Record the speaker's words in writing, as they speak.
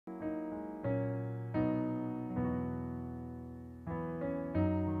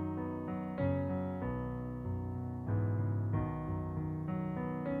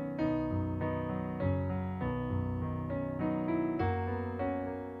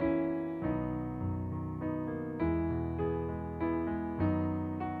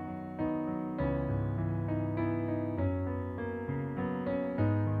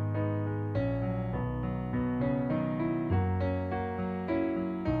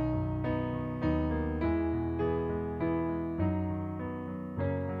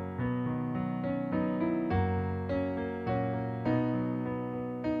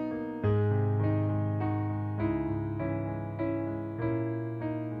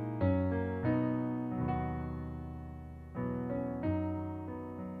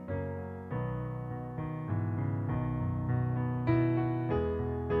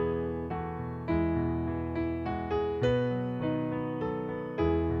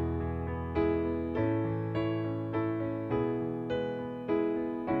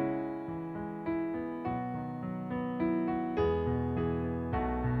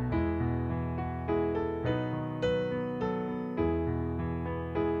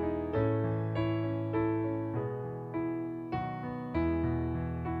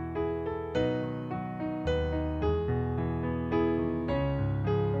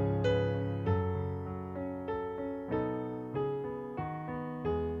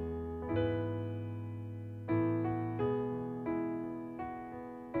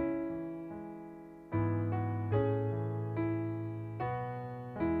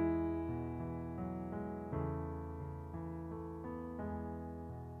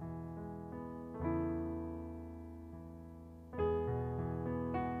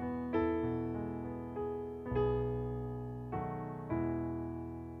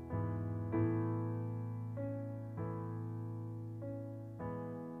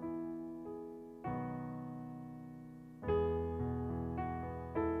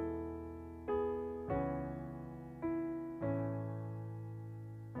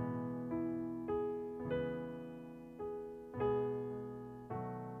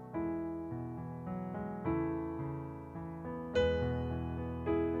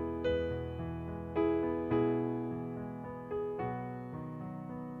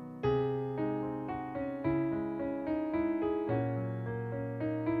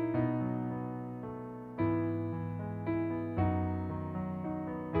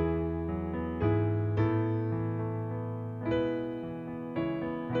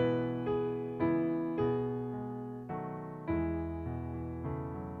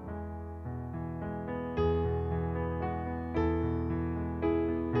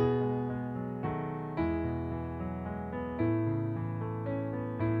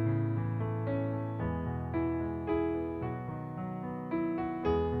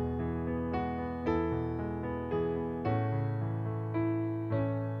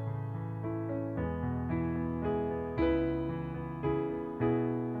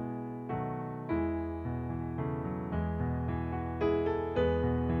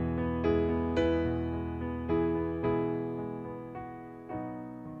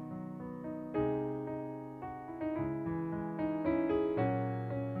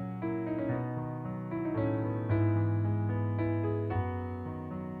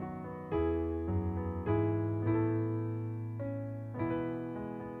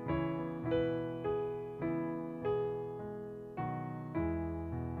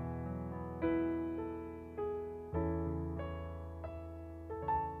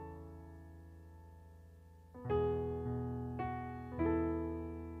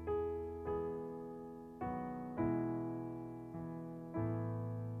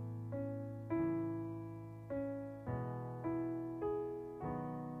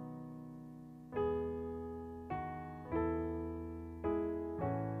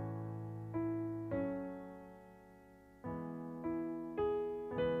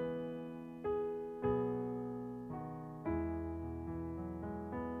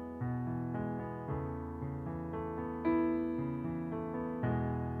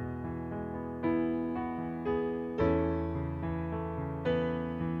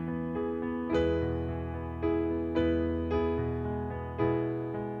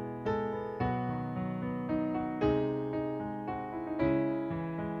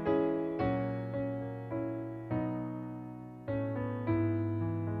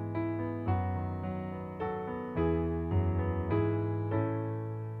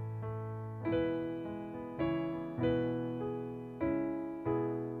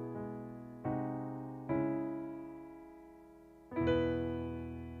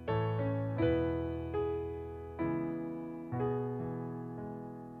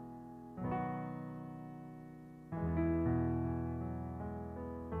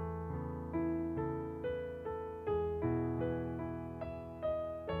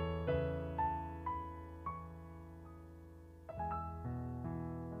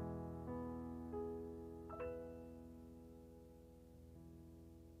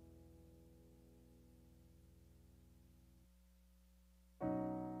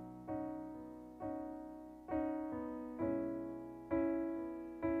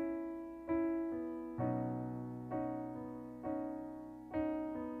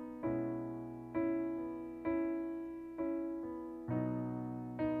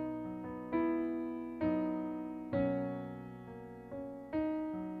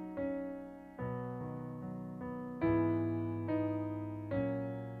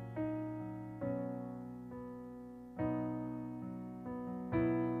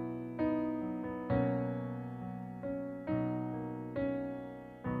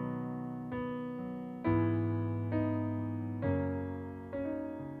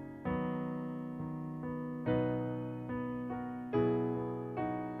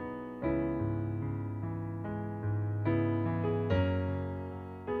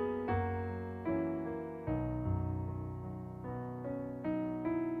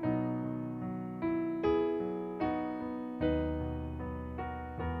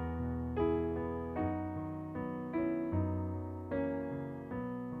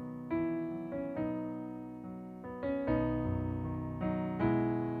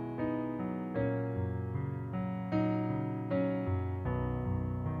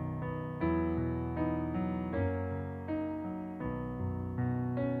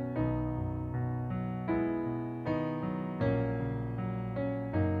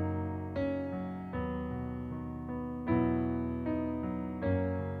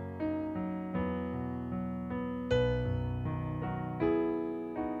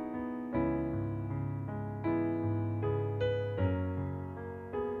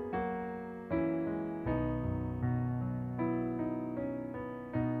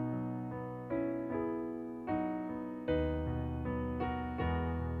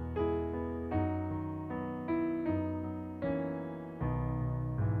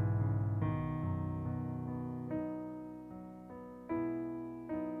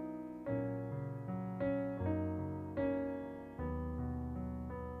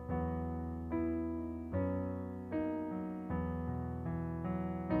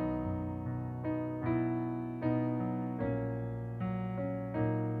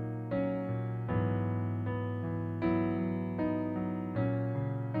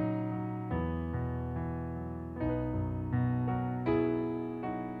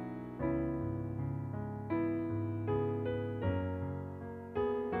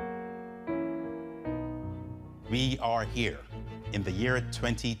We are here in the year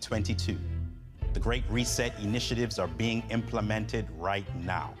 2022. The Great Reset initiatives are being implemented right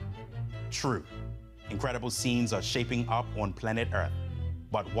now. True, incredible scenes are shaping up on planet Earth.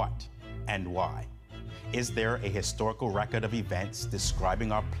 But what and why? Is there a historical record of events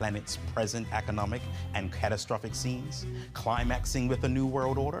describing our planet's present economic and catastrophic scenes, climaxing with a new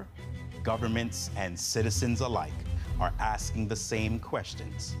world order? Governments and citizens alike are asking the same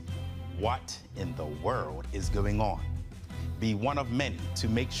questions. What in the world is going on? Be one of many to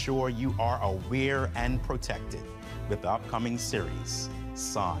make sure you are aware and protected with the upcoming series,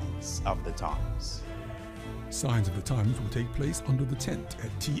 Signs of the Times. Signs of the Times will take place under the tent at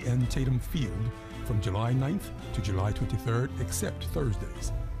T.N. Tatum Field from July 9th to July 23rd, except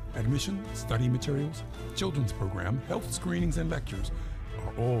Thursdays. Admission, study materials, children's program, health screenings, and lectures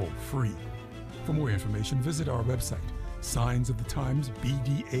are all free. For more information, visit our website,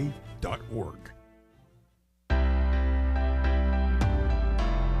 signsofthetimesbda.org.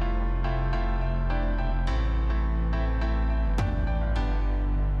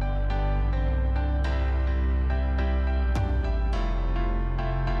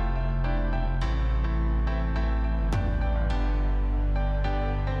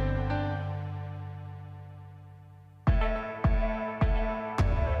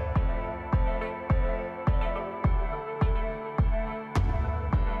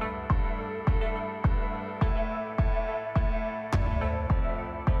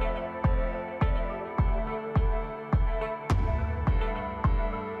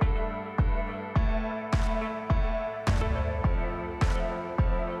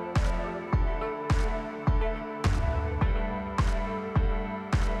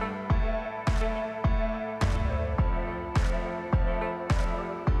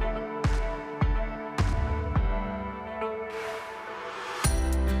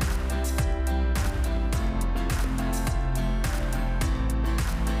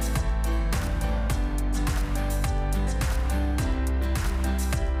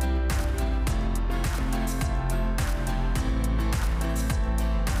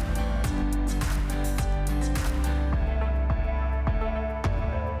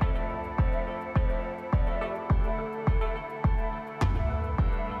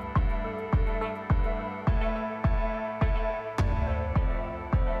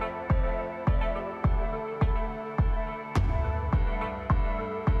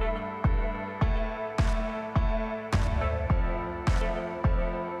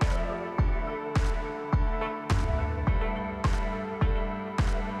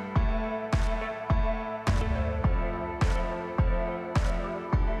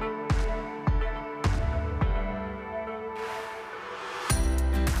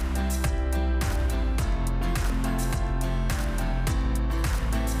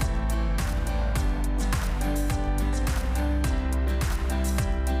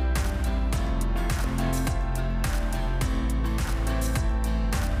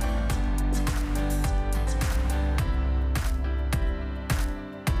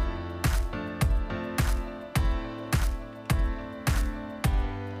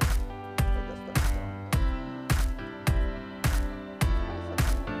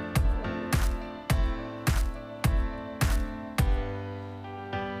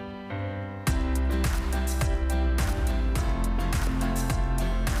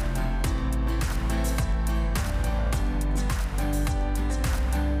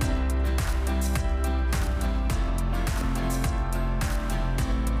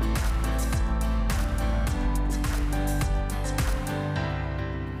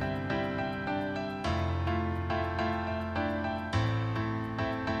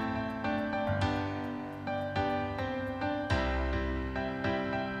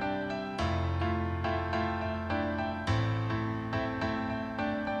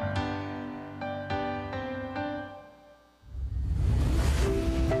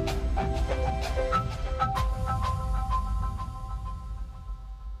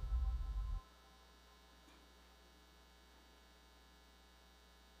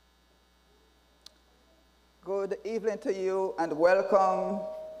 Good evening to you and welcome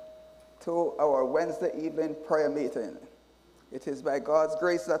to our Wednesday evening prayer meeting. It is by God's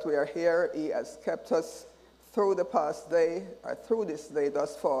grace that we are here. He has kept us through the past day, or through this day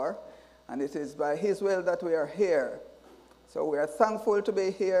thus far, and it is by His will that we are here. So we are thankful to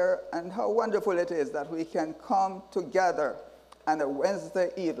be here, and how wonderful it is that we can come together on a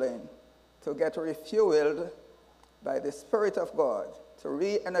Wednesday evening to get refueled by the Spirit of God, to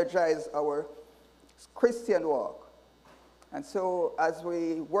re-energize our Christian walk. And so as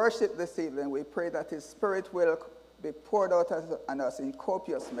we worship this evening, we pray that His Spirit will be poured out on us in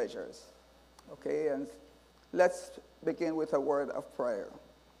copious measures. Okay, and Let's begin with a word of prayer.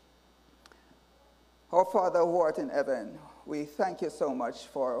 Our Father who art in heaven, we thank you so much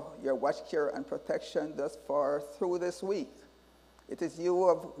for your watch, care, and protection thus far through this week. It is you who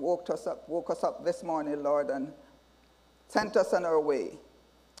have woke us up this morning, Lord, and sent us on our way.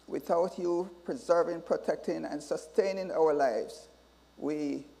 Without you preserving, protecting, and sustaining our lives,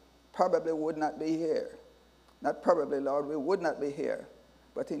 we probably would not be here. Not probably, Lord, we would not be here.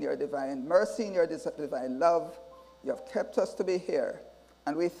 But in your divine mercy, in your divine love, you have kept us to be here.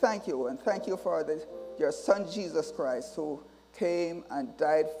 And we thank you, and thank you for your Son, Jesus Christ, who came and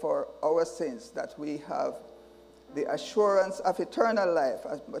died for our sins, that we have the assurance of eternal life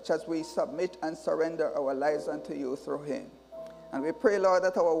as much as we submit and surrender our lives unto you through him. And we pray, Lord,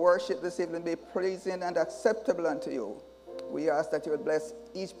 that our worship this evening be pleasing and acceptable unto you. We ask that you would bless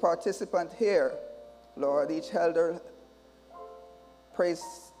each participant here, Lord, each elder, praise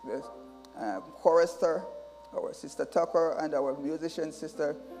chorister, our Sister Tucker, and our musician,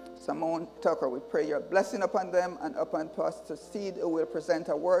 Sister Simone Tucker. We pray your blessing upon them and upon Pastor Steede, who will present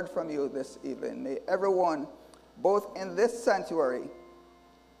a word from you this evening. May everyone, both in this sanctuary,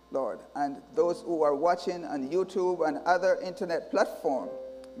 Lord, and those who are watching on YouTube and other internet platforms,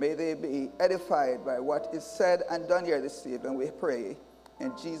 may they be edified by what is said and done here this evening. We pray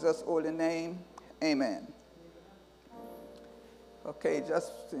in Jesus' holy name, amen. Okay,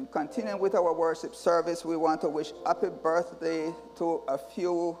 just in continuing with our worship service, we want to wish happy birthday to a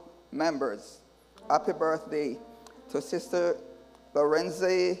few members. Happy birthday to Sister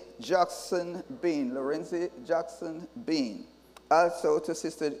Lorenzi Jackson Bean. Also to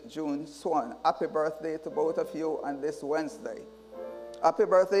Sister June Swan. Happy birthday to both of you on this Wednesday. Happy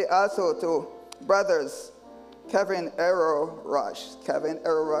birthday also to brothers Kevin Arrow Rush,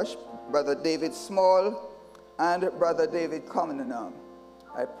 Brother David Small, and Brother David Commonenham.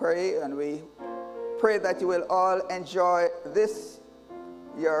 I pray, and we pray that you will all enjoy this,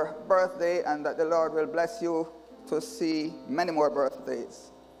 your birthday, and that the Lord will bless you to see many more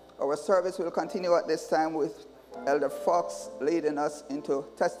birthdays. Our service will continue at this time with Elder Fox leading us into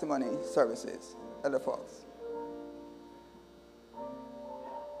testimony services. Elder Fox.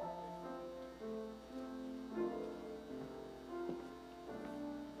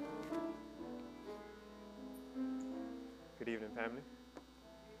 Good evening, family.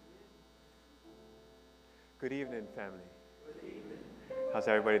 Good evening, family. Good evening. How's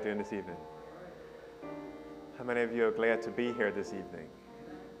everybody doing this evening? How many of you are glad to be here this evening?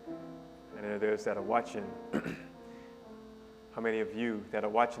 I know those that are watching, how many of you that are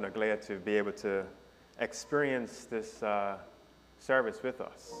watching are glad to be able to experience this service with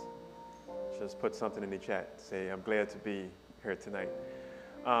us? Just put something in the chat. Say, I'm glad to be here tonight.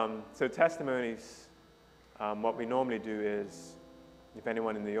 So testimonies, what we normally do is, if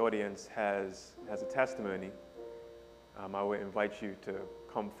anyone in the audience has a testimony, I would invite you to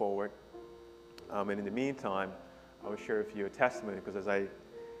come forward. And in the meantime, I will share with you a testimony, because as I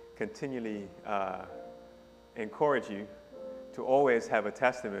continually encourage you to always have a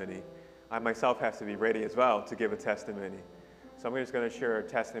testimony, I myself have to be ready as well to give a testimony. So I'm just going to share a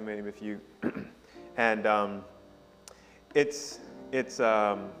testimony with you. And it's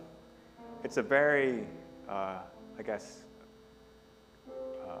a very, I guess,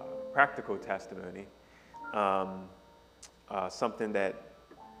 practical testimony, something that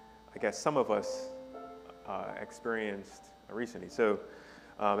I guess some of us experienced recently. So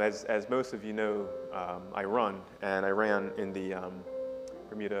as most of you know, I run, and I ran in the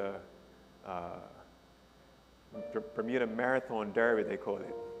Bermuda Marathon Derby, they call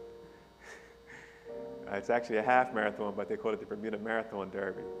it. It's actually a half marathon, but they call it the Bermuda Marathon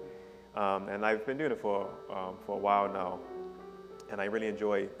Derby. And I've been doing it for a while now, and I really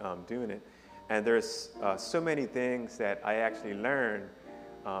enjoy doing it. And there's so many things that I actually learned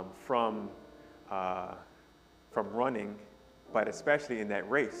from running, but especially in that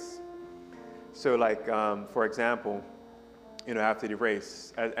race. So like, for example, after the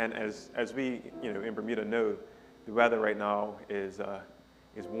race, and as we, in Bermuda know, the weather right now is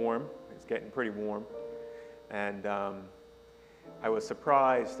warm. It's getting pretty warm. And I was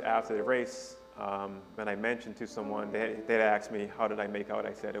surprised after the race when I mentioned to someone, they'd asked me, how did I make out?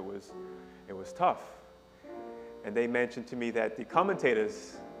 I said it was tough. And they mentioned to me that the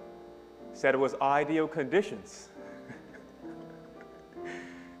commentators said it was ideal conditions.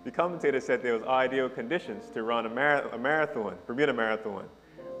 The commentators said there was ideal conditions to run a marathon, Bermuda Marathon.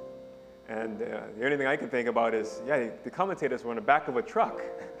 And the only thing I can think about is, the commentators were on the back of a truck.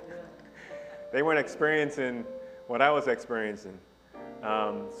 They weren't experiencing what I was experiencing.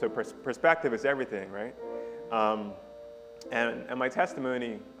 So perspective is everything, right? And my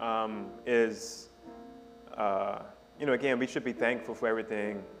testimony is again, we should be thankful for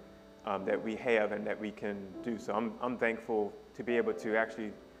everything that we have and that we can do. So I'm thankful to be able to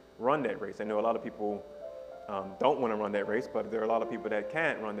actually run that race. I know a lot of people don't want to run that race, but there are a lot of people that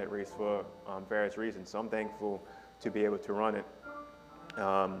can't run that race for various reasons. So I'm thankful to be able to run it.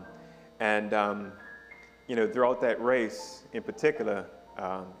 Throughout that race in particular,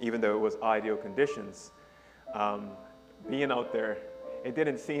 even though it was ideal conditions, being out there, it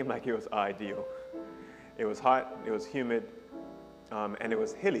didn't seem like it was ideal. It was hot, it was humid, and it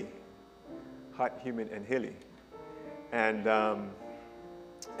was hilly. Hot, humid, and hilly. And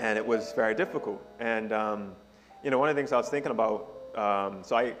it was very difficult. And, one of the things I was thinking about, I'm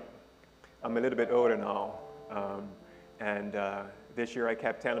a little bit older now. This year I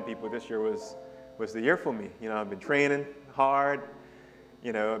kept telling people this year was the year for me. I've been training hard.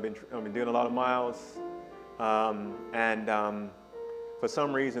 I've been doing a lot of miles. For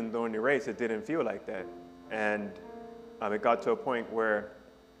some reason during the race, it didn't feel like that. And it got to a point where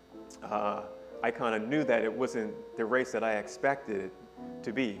I kind of knew that it wasn't the race that I expected it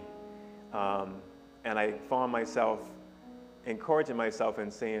to be. And I found myself encouraging myself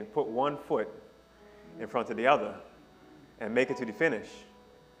and saying, put one foot in front of the other and make it to the finish.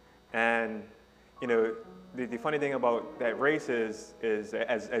 And, the funny thing about that race is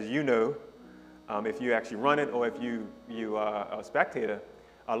as you know, if you actually run it or if you are a spectator,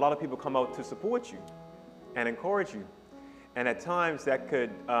 a lot of people come out to support you and encourage you. And at times that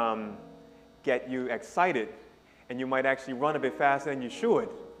could get you excited, and you might actually run a bit faster than you should,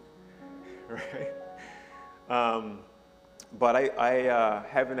 right? But I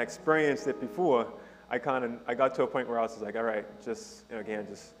haven't experienced it before. I got to a point where I was just like, all right, just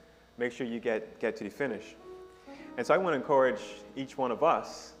make sure you get to the finish. And so I want to encourage each one of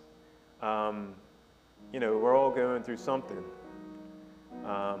us. We're all going through something.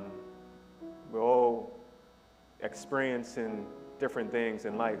 We're all experiencing different things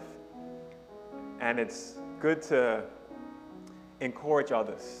in life. And it's good to encourage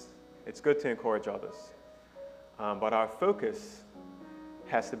others. It's good to encourage others. But our focus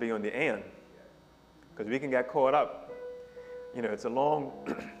has to be on the and, because we can get caught up. It's a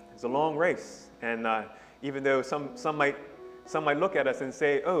long race. And even though some might look at us and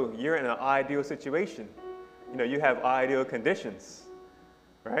say, oh, you're in an ideal situation. You have ideal conditions,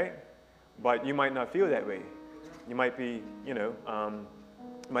 right? But you might not feel that way. You might be, you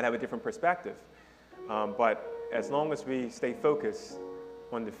might have a different perspective. But as long as we stay focused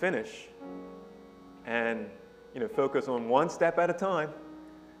on the finish and, focus on one step at a time,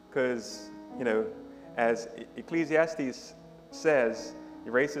 because, as Ecclesiastes says,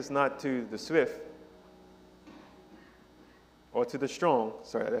 the race is not to the swift or to the strong.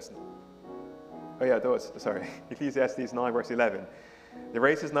 Ecclesiastes 9, verse 11. The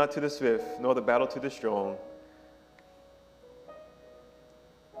race is not to the swift, nor the battle to the strong,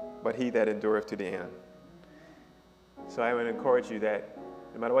 but he that endureth to the end. So I would encourage you that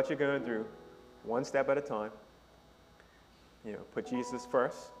no matter what you're going through, one step at a time, put Jesus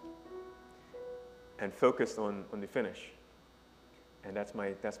first and focus on the finish. And that's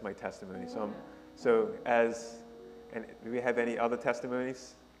my testimony. And do we have any other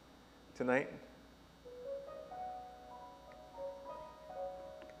testimonies tonight?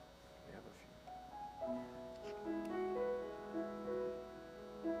 We have a few.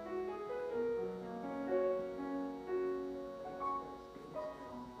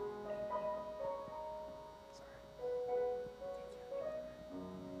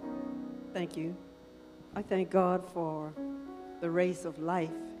 Thank you. I thank God for the race of life.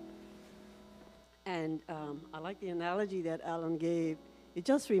 And I like the analogy that Alan gave. It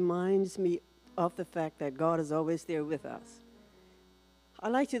just reminds me of the fact that God is always there with us. I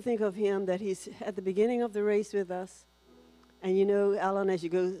like to think of him that he's at the beginning of the race with us. And Alan, as you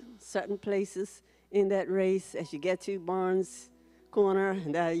go certain places in that race, as you get to Barnes Corner,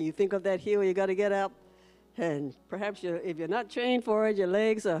 and you think of that hill you got to get up, and perhaps if you're not trained for it, your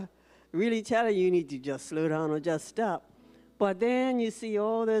legs are really telling you need to just slow down or just stop. But then you see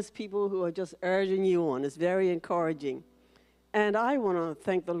all those people who are just urging you on. It's very encouraging. And I want to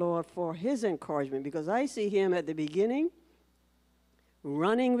thank the Lord for his encouragement, because I see him at the beginning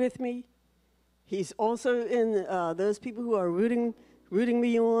running with me. He's also in those people who are rooting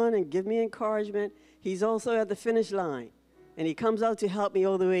me on and give me encouragement. He's also at the finish line, and he comes out to help me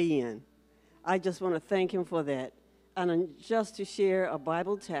all the way in. I just want to thank him for that. And just to share a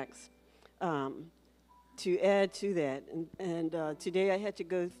Bible text to add to that. And today I had to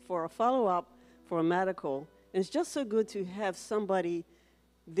go for a follow-up for a medical. And it's just so good to have somebody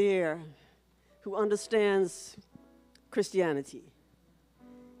there who understands Christianity.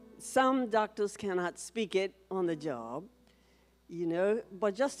 some doctors cannot speak it on the job, you know,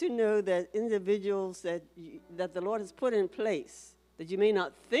 but just to know that individuals that the Lord has put in place that you may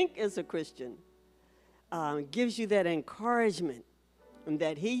not think is a Christian gives you that encouragement, and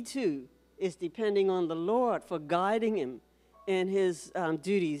that he too is depending on the Lord for guiding him in his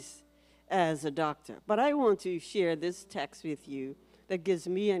duties as a doctor. But I want to share this text with you that gives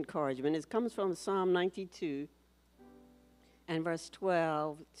me encouragement. It comes from Psalm 92 and verse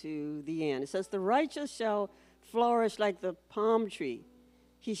 12 to the end. It says, "The righteous shall flourish like the palm tree.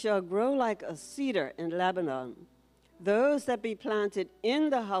 He shall grow like a cedar in Lebanon. Those that be planted in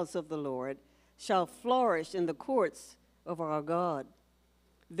the house of the Lord shall flourish in the courts of our God.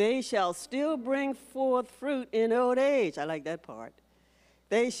 They shall still bring forth fruit in old age." I like that part.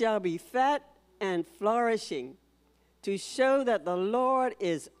 "They shall be fat and flourishing, to show that the Lord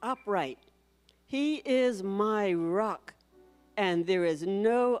is upright. He is my rock, and there is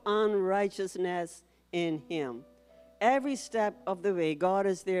no unrighteousness in him." Every step of the way, God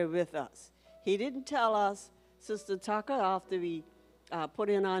is there with us. He didn't tell us, Sister Tucker, after we put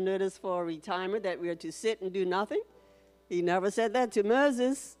in our notice for retirement, that we are to sit and do nothing. He never said that to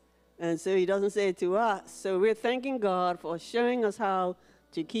Moses, and so he doesn't say it to us. So we're thanking God for showing us how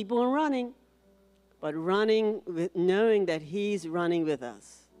to keep on running, but running with knowing that he's running with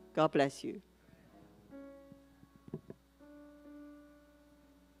us. God bless you.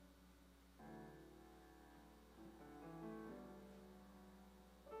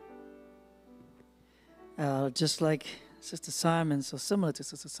 Just like Sister Simons, or similar to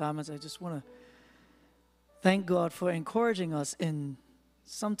Sister Simons, I just want to thank God for encouraging us in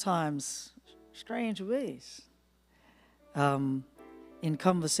sometimes strange ways. In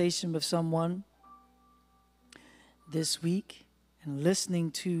conversation with someone this week and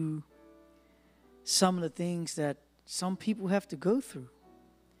listening to some of the things that some people have to go through.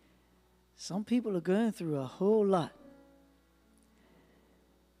 Some people are going through a whole lot.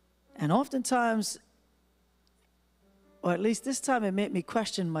 And oftentimes, or at least this time, it made me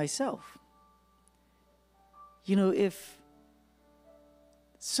question myself. You know, if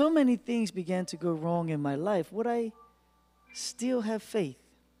so many things began to go wrong in my life, would I still have faith?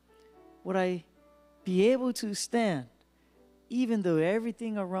 Would I be able to stand even though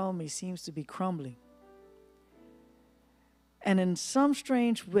everything around me seems to be crumbling? And in some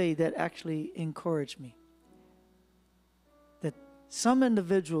strange way, that actually encouraged me. That some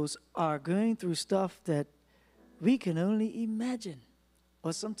individuals are going through stuff that we can only imagine,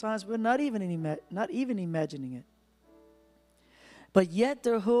 or sometimes we're not even imagining it. But yet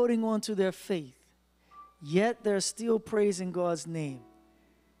they're holding on to their faith. Yet they're still praising God's name.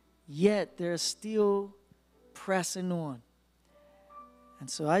 Yet they're still pressing on. And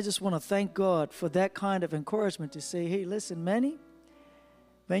so I just want to thank God for that kind of encouragement to say, hey, listen, Manny,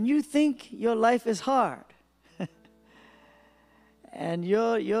 when you think your life is hard and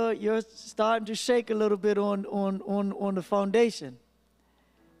you're starting to shake a little bit on the foundation,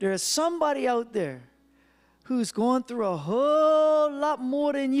 there is somebody out there who's going through a whole lot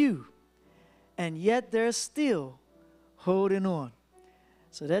more than you, and yet they're still holding on.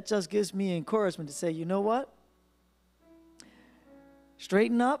 So that just gives me encouragement to say, you know what?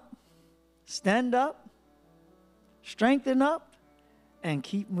 Straighten up, stand up, strengthen up, and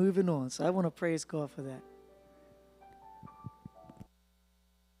keep moving on. So I want to praise God for that.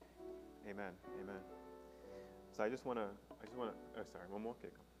 Amen. Amen. So I just want to, oh, sorry, one more? Okay,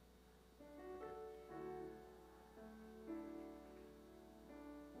 come.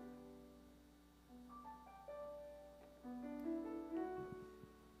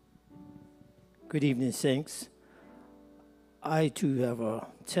 Good evening, saints. I too have a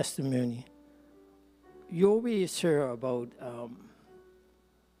testimony. You always hear about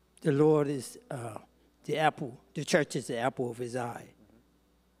the Lord is the apple, the church is the apple of his eye.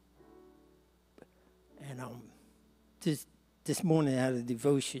 And this morning I had a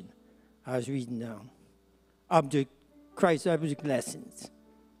devotion. I was reading Christ's Object Lessons.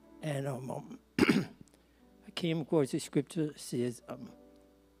 And I came across the scripture that says,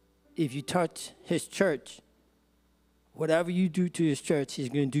 if you touch his church, whatever you do to his church, he's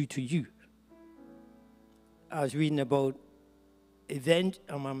going to do to you. I was reading about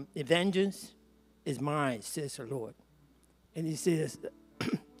vengeance is mine, says the Lord. And he says,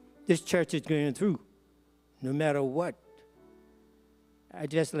 this church is going through, no matter what. I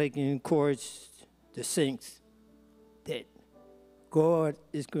just like to encourage the saints that God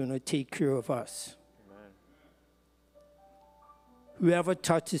is going to take care of us. Whoever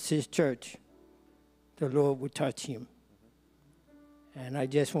touches his church, the Lord will touch him. And I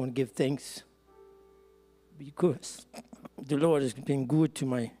just want to give thanks because the Lord has been good to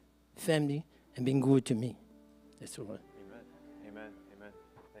my family, and been good to me. That's all. Amen. Amen. Amen.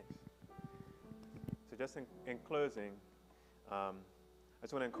 Thanks. So just in closing, I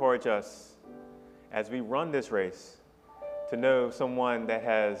just want to encourage us as we run this race to know someone that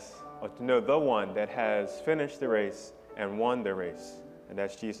has, or to know the one that has finished the race and won the race, and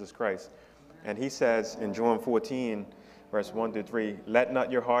that's Jesus Christ. And he says in John 14, verse 1 to 3, "Let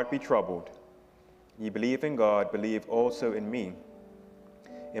not your heart be troubled. Ye believe in God, believe also in me.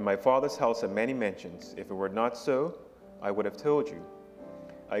 In my Father's house are many mansions. If it were not so, I would have told you.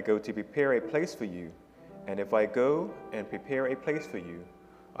 I go to prepare a place for you. And if I go and prepare a place for you,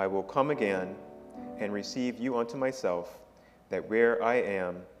 I will come again and receive you unto myself, that where I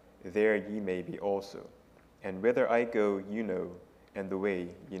am, there ye may be also. And whither I go, you know, and the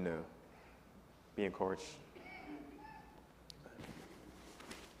way you know." Be encouraged.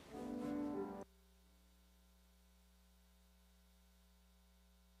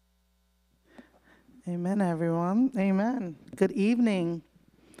 Amen, everyone. Amen. Good evening.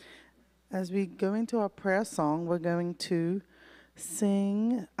 As we go into our prayer song, we're going to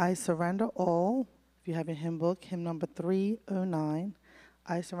sing "I Surrender All." If you have your hymn book, hymn number 309,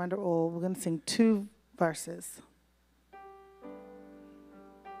 "I Surrender All." We're going to sing 2 verses.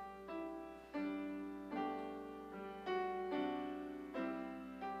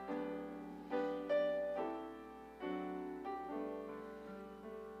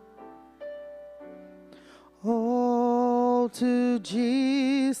 All to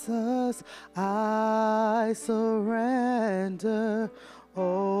Jesus I surrender,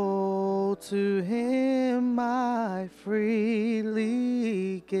 all to him I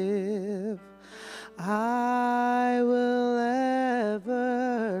freely give. I will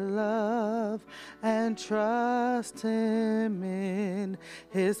ever love and trust him, in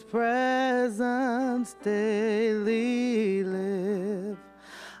his presence daily live.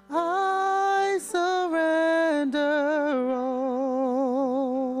 I surrender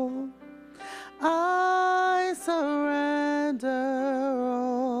all. I surrender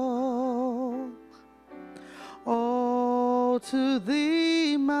all to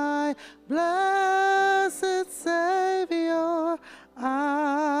thee, my blessed Savior.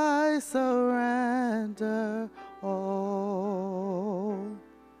 I surrender all.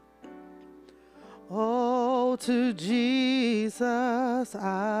 All to Jesus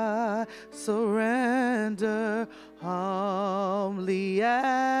I surrender, humbly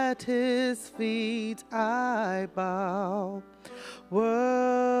at his feet I bow.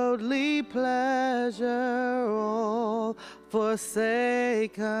 Worldly pleasure all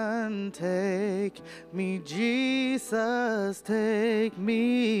forsaken, take me, Jesus, take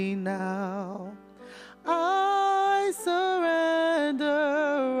me now. I surrender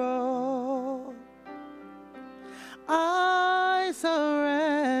all. I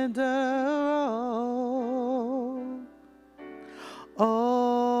surrender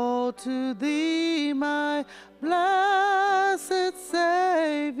all to thee, my blessed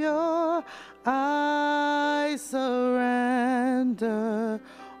Savior. I surrender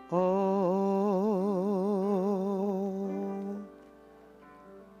all.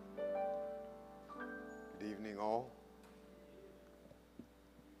 Good evening, all.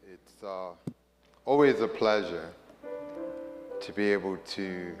 It's always a pleasure to be able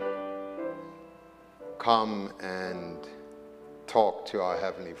to come and talk to our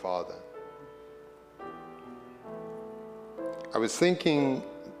Heavenly Father. I was thinking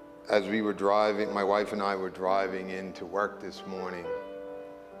as we were driving, my wife and I were driving into work this morning,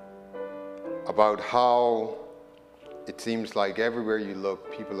 about how it seems like everywhere you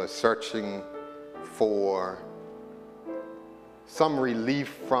look, people are searching for some relief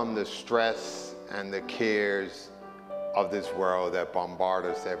from the stress and the cares of this world that bombard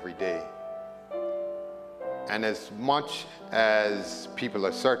us every day. And as much as people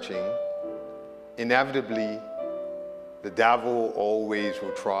are searching, inevitably, the devil always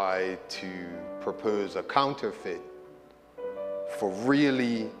will try to propose a counterfeit for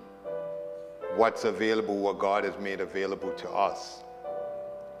really what's available, what God has made available to us.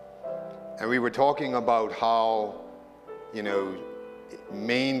 And we were talking about how,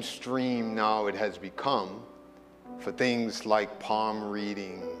 mainstream now it has become for things like palm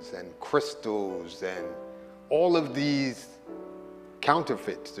readings and crystals and all of these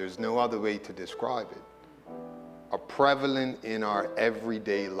counterfeits, there's no other way to describe it, are prevalent in our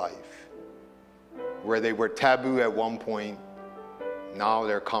everyday life. Where they were taboo at one point, now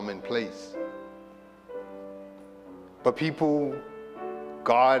they're commonplace. But people,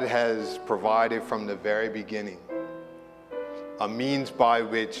 God has provided from the very beginning a means by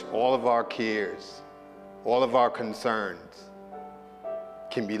which all of our cares, all of our concerns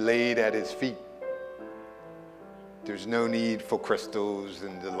can be laid at his feet. There's no need for crystals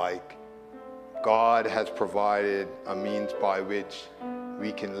and the like. God has provided a means by which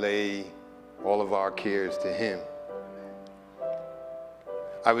we can lay all of our cares to him.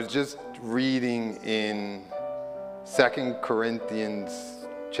 I was just reading in 2 Corinthians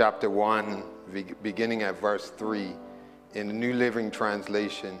chapter 1, beginning at verse 3, in the New Living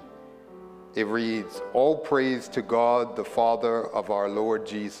Translation. It reads, "All praise to God, the Father of our Lord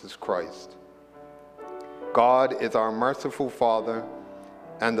Jesus Christ. God is our merciful Father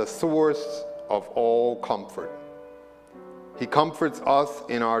and the source of all comfort. He comforts us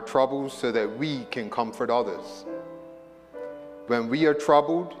in our troubles so that we can comfort others. When we are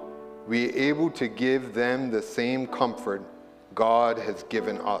troubled, we are able to give them the same comfort God has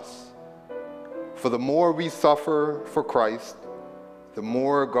given us. For the more we suffer for Christ, the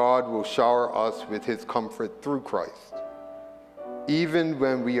more God will shower us with his comfort through Christ. Even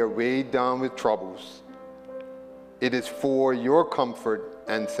when we are weighed down with troubles, it is for your comfort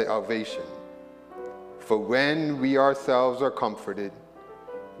and salvation. For when we ourselves are comforted,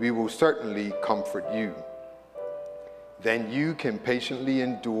 we will certainly comfort you. Then you can patiently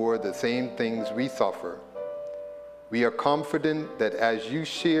endure the same things we suffer. We are confident that as you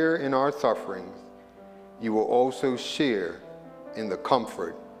share in our sufferings, you will also share in the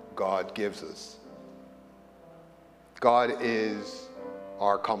comfort God gives us." God is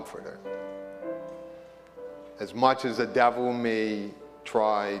our comforter. As much as the devil may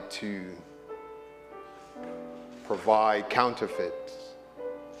try to provide counterfeits,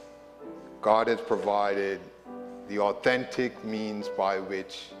 God has provided the authentic means by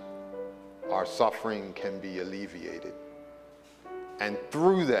which our suffering can be alleviated. And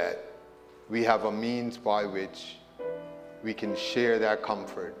through that, we have a means by which we can share that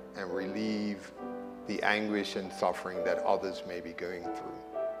comfort and relieve the anguish and suffering that others may be going through.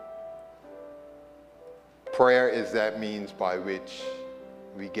 Prayer is that means by which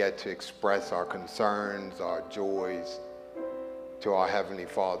we get to express our concerns, our joys to our Heavenly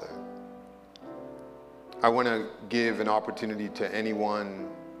Father. I want to give an opportunity to anyone,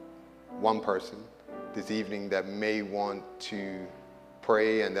 one person this evening that may want to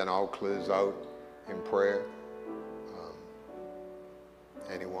pray, and then I'll close out in prayer.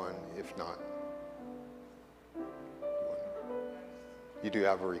 Anyone, if not? You do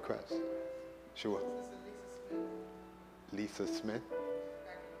have a request? Sure. Lisa Smith?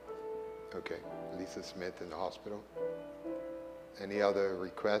 Okay, Lisa Smith in the hospital. Any other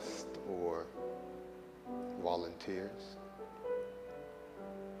requests or volunteers?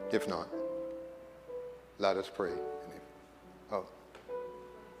 If not, let us pray. Oh,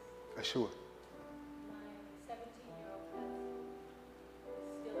 sure. My 17-year-old cousin is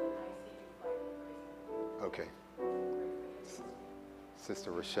still in ICU fighting prison. Okay.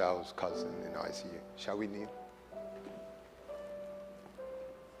 Sister Rochelle's cousin in ICU. Shall we kneel?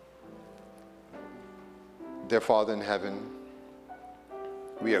 Dear Father in heaven,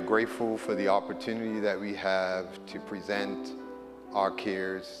 we are grateful for the opportunity that we have to present our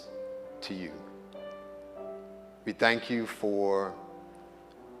cares to you. We thank you for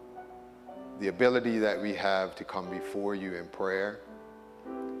the ability that we have to come before you in prayer.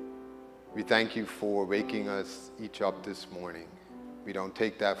 We thank you for waking us each up this morning. We don't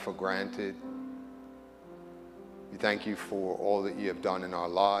take that for granted. We thank you for all that you have done in our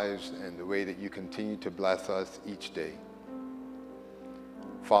lives and the way that you continue to bless us each day.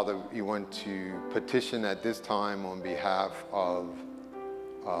 Father, we want to petition at this time on behalf of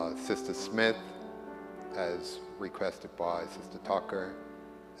Sister Smith, as requested by Sister Tucker,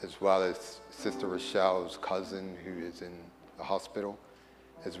 as well as Sister Rochelle's cousin who is in the hospital,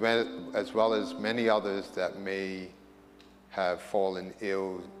 as well as many others that may have fallen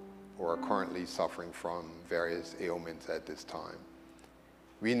ill or are currently suffering from various ailments at this time.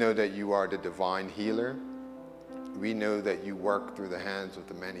 We know that you are the divine healer. We know that you work through the hands of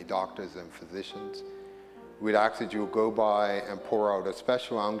the many doctors and physicians. We'd ask that you'll go by and pour out a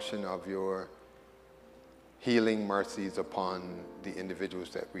special unction of your healing mercies upon the individuals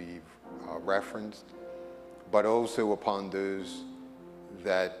that we've referenced, but also upon those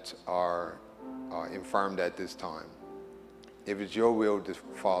that are infirmed at this time. If it's your will,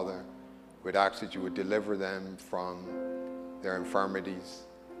 Father, we'd ask that you would deliver them from their infirmities,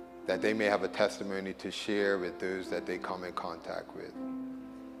 that they may have a testimony to share with those that they come in contact with.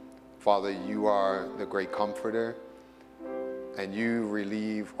 Father, you are the great comforter, and you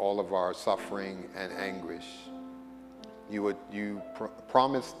relieve all of our suffering and anguish. You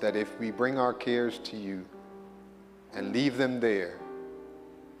promised that if we bring our cares to you and leave them there,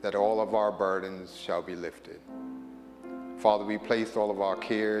 that all of our burdens shall be lifted. Father, we place all of our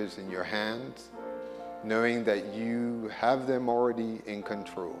cares in your hands, knowing that you have them already in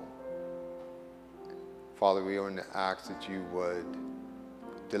control. Father, we want to ask that you would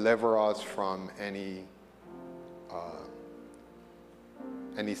deliver us from any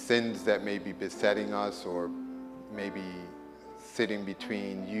sins that may be besetting us or maybe sitting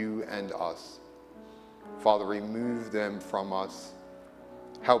between you and us. Father, remove them from us.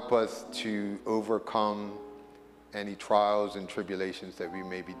 Help us to overcome any trials and tribulations that we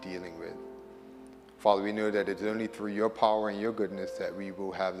may be dealing with. Father, we know that it's only through your power and your goodness that we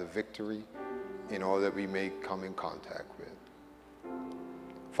will have the victory in all that we may come in contact with.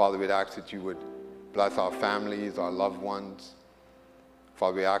 Father, we'd ask that you would bless our families, our loved ones.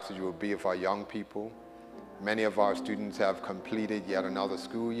 Father, we ask that you would be with our young people. Many of our students have completed yet another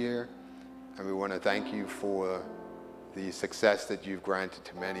school year, and we want to thank you for the success that you've granted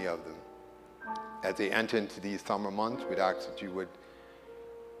to many of them. As they enter into these summer months, we'd ask that you would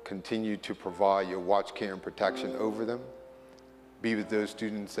continue to provide your watch, care, and protection over them. Be with those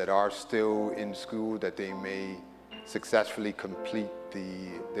students that are still in school, that they may successfully complete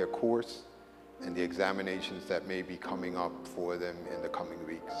their course and the examinations that may be coming up for them in the coming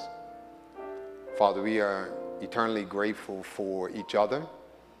weeks. Father, we are eternally grateful for each other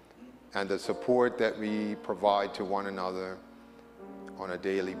and the support that we provide to one another on a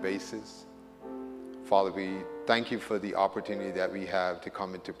daily basis. Father, we thank you for the opportunity that we have to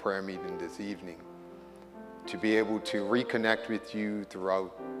come into prayer meeting this evening, to be able to reconnect with you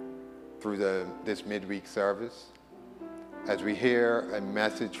through this midweek service. As we hear a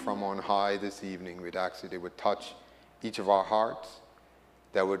message from on high this evening, we'd ask that it would touch each of our hearts,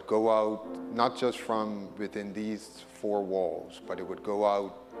 that would go out not just from within these four walls, but it would go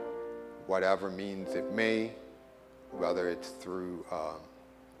out whatever means it may, whether it's through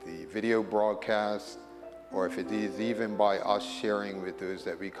the video broadcast, or if it is even by us sharing with those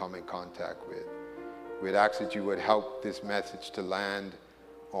that we come in contact with. We'd ask that you would help this message to land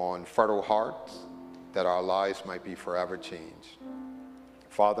on fertile hearts, that our lives might be forever changed.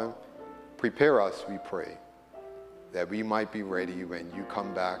 Father, prepare us, we pray, that we might be ready when you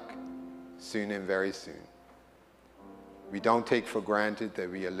come back soon and very soon. We don't take for granted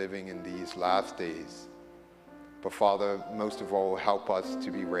that we are living in these last days, but Father, most of all, help us to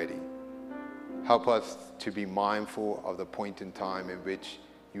be ready. Help us to be mindful of the point in time in which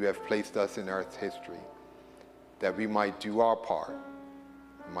you have placed us in Earth's history, that we might do our part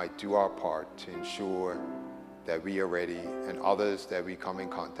to ensure that we are ready and others that we come in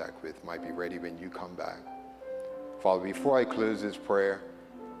contact with might be ready when you come back. Father, before I close this prayer,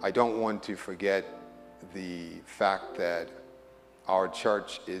 I don't want to forget the fact that our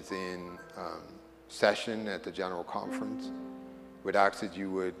church is in session at the General Conference. We'd ask that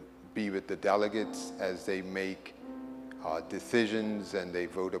you would be with the delegates as they make decisions and they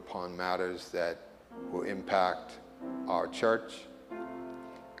vote upon matters that will impact our church.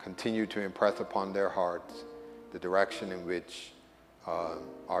 Continue to impress upon their hearts the direction in which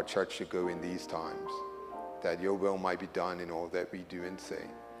our church should go in these times, that your will might be done in all that we do and say.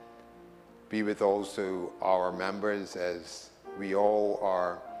 Be with also our members as we all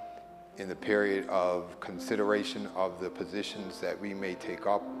are in the period of consideration of the positions that we may take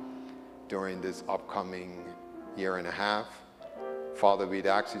up during this upcoming year and a half. Father, we'd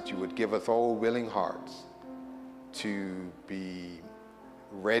ask that you would give us all willing hearts to be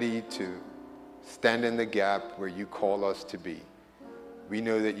ready to stand in the gap where you call us to be. We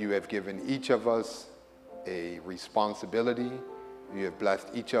know that you have given each of us a responsibility. You have blessed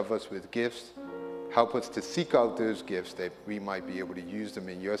each of us with gifts. Help us to seek out those gifts that we might be able to use them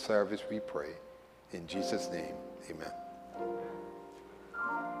in your service, we pray. In Jesus' name, amen.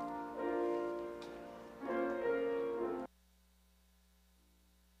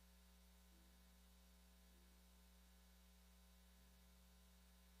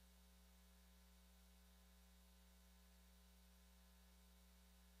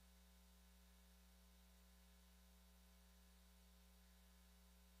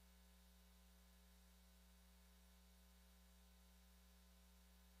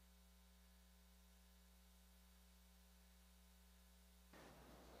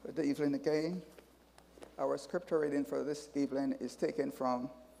 Good evening again. Our scripture reading for this evening is taken from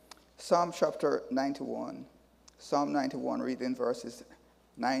Psalm chapter 91. Psalm 91, reading verses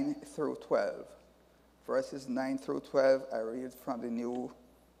 9 through 12. Verses 9 through 12, I read from the New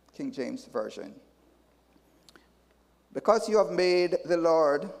King James Version. Because you have made the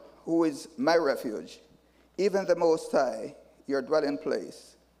Lord, who is my refuge, even the Most High, your dwelling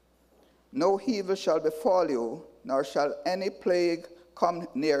place, no evil shall befall you, nor shall any plague come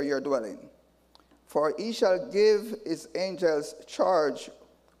near your dwelling. For he shall give his angels charge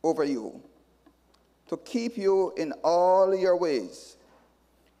over you, to keep you in all your ways.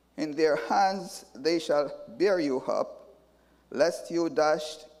 In their hands they shall bear you up, lest you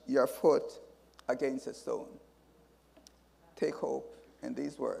dash your foot against a stone. Take hope in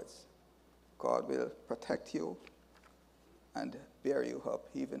these words. God will protect you and bear you up,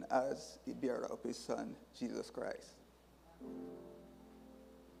 even as he bare up his Son, Jesus Christ.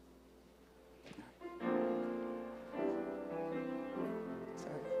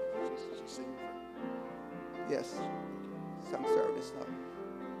 Sorry. Yes, some service now.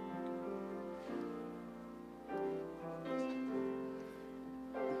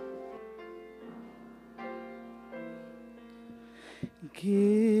 Give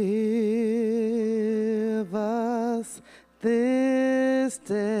us this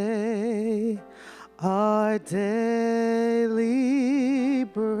day our daily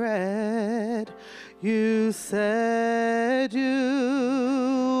bread. You said you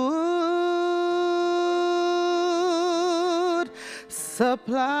would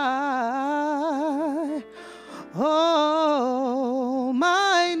supply all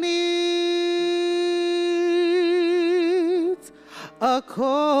my needs according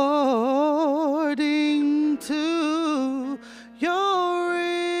to your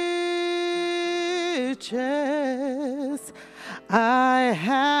riches. I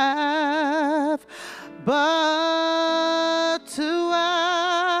have but to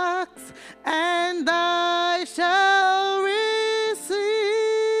ask, and I shall receive.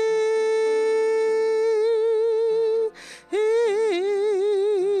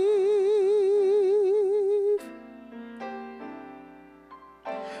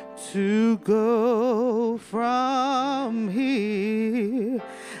 To go from here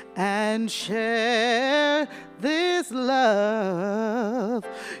and share this love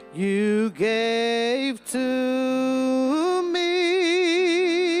you gave to me,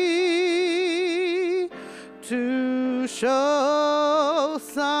 to show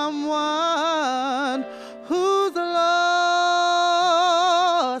someone who's lost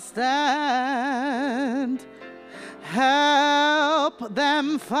and help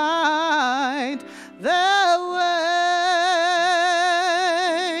them find their way,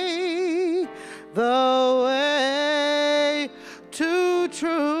 the way to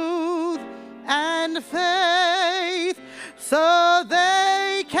truth and faith, so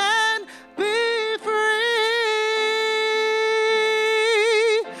they can be free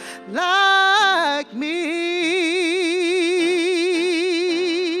like me,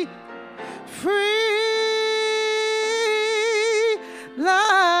 free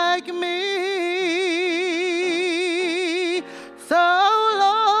like me. So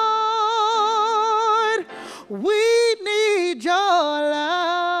Lord, we need your love.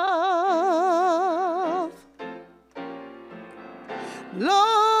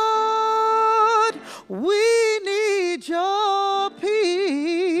 Lord, we need your peace.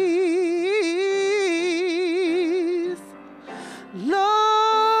 Lord,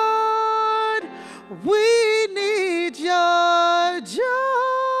 we need your joy.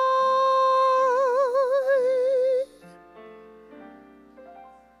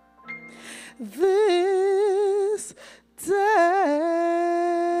 This day.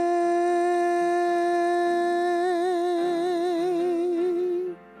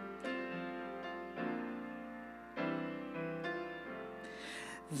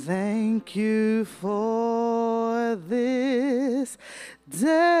 Thank you for this day.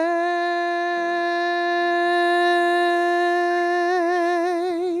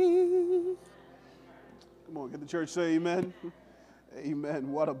 Come on, get the church say amen.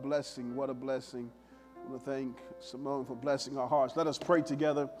 Amen. What a blessing. What a blessing. I want to thank Simone for blessing our hearts. Let us pray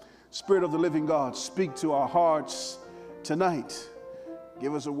together. Spirit of the living God, speak to our hearts tonight.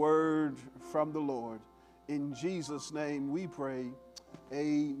 Give us a word from the Lord. In Jesus' name we pray.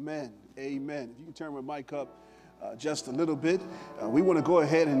 Amen. Amen. If you can turn my mic up just a little bit. We want to go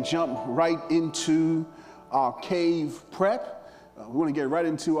ahead and jump right into our cave prep. We want to get right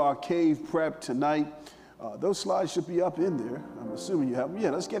into our cave prep tonight. Those slides should be up in there. I'm assuming you have them. Yeah,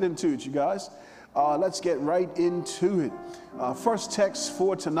 let's get into it, you guys. Let's get right into it. First text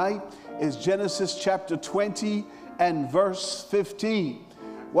for tonight is Genesis chapter 20 and verse 15.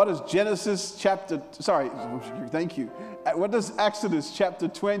 What does thank you. What does Exodus chapter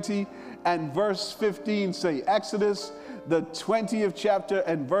 20 and verse 15 say? Exodus, the 20th chapter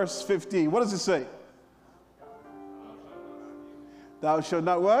and verse 15. What does it say? Thou shalt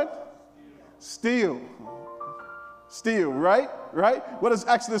not what? Steal. Steal, right? Right? What does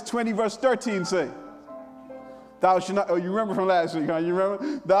Exodus 20 verse 13 say? Thou shalt not, oh, you remember from last week, huh? You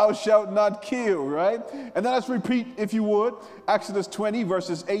remember? Thou shalt not kill, right? And then let's repeat, if you would, Exodus 20,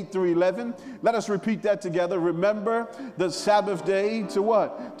 verses 8 through 11. Let us repeat that together. Remember the Sabbath day to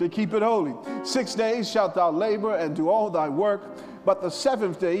what? To keep it holy. 6 days shalt thou labor and do all thy work, but the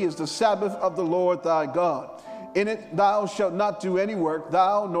seventh day is the Sabbath of the Lord thy God. In it thou shalt not do any work,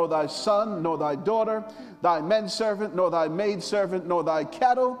 thou, nor thy son, nor thy daughter, thy manservant, nor thy maidservant, nor thy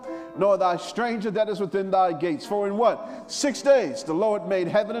cattle, nor thy stranger that is within thy gates. For in what? 6 days the Lord made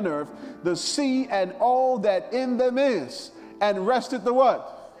heaven and earth, the sea and all that in them is, and rested the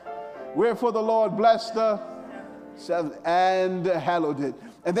what? Wherefore the Lord blessed the seventh and hallowed it.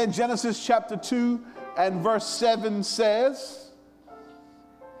 And then Genesis chapter 2 and verse 7 says,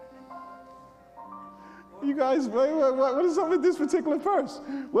 you guys, what is up with this particular verse?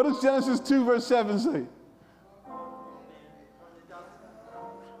 What does Genesis 2 verse 7 say?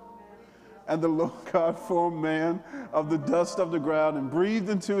 And the Lord God formed man of the dust of the ground and breathed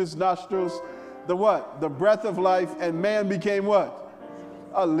into his nostrils the what? The breath of life, and man became what?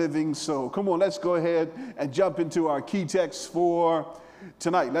 A living soul. Come on, let's go ahead and jump into our key text for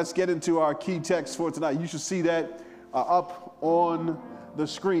tonight. Let's get into our key text for tonight. You should see that up on the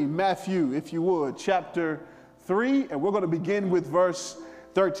screen. Matthew, if you would, chapter 3, and we're going to begin with verse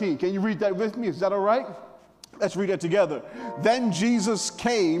 13. Can you read that with me? Is that all right? Let's read it together. Then Jesus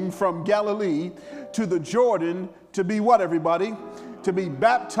came from Galilee to the Jordan to be what, everybody? To be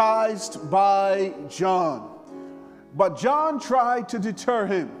baptized by John. But John tried to deter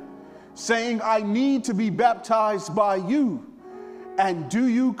him, saying, I need to be baptized by you, and do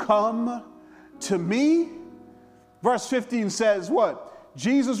you come to me? Verse 15 says what?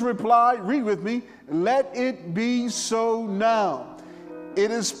 Jesus replied, read with me, let it be so now.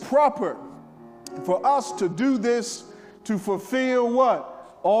 It is proper for us to do this to fulfill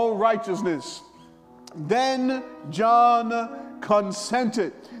what? All righteousness. Then John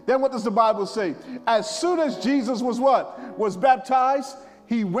consented. Then what does the Bible say? As soon as Jesus was what? Was baptized,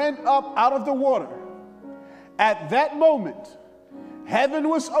 he went up out of the water. At that moment, heaven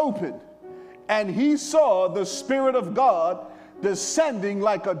was opened, and he saw the Spirit of God descending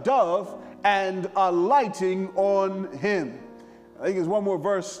like a dove and alighting on him. I think there's one more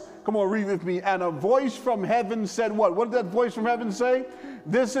verse. Come on, read with me. And a voice from heaven said what? What did that voice from heaven say?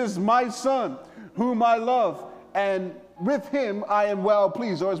 This is my son, whom I love, and with him I am well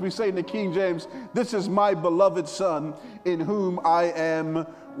pleased. Or as we say in the King James, this is my beloved son, in whom I am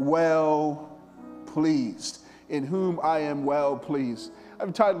well pleased. In whom I am well pleased.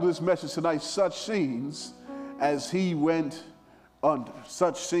 I've titled this message tonight, Such Scenes as He Went Under.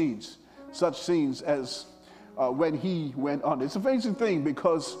 Such scenes as when he went under. It's an amazing thing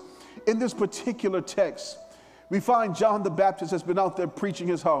because in this particular text, we find John the Baptist has been out there preaching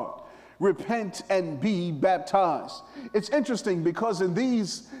his heart. Repent and be baptized. It's interesting because in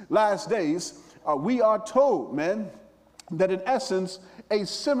these last days, we are told, man, that in essence, a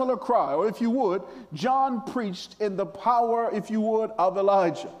similar cry, or if you would, John preached in the power, if you would, of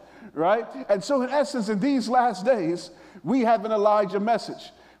Elijah, right? And so in essence, in these last days, we have an Elijah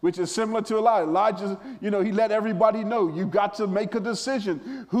message, which is similar to Elijah. Elijah, he let everybody know you've got to make a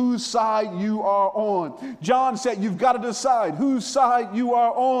decision whose side you are on. John said you've got to decide whose side you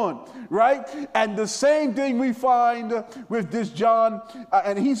are on, right? And the same thing we find with this John,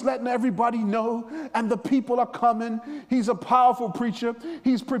 and he's letting everybody know, and the people are coming. He's a powerful preacher.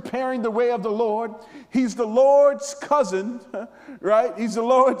 He's preparing the way of the Lord. He's the Lord's cousin, right? He's the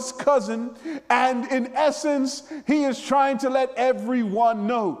Lord's cousin. And in essence, he is trying to let everyone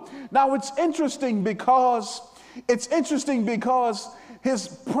know. Now, it's interesting because his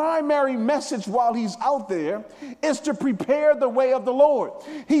primary message while he's out there is to prepare the way of the Lord.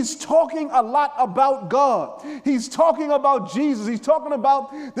 He's talking a lot about God. He's talking about Jesus. He's talking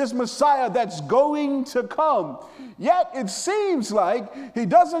about this Messiah that's going to come. Yet it seems like he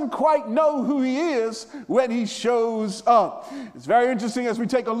doesn't quite know who he is when he shows up. It's very interesting as we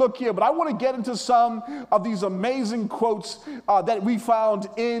take a look here, but I want to get into some of these amazing quotes that we found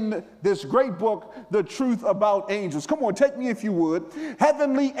in this great book, The Truth About Angels. Come on, take me if you would.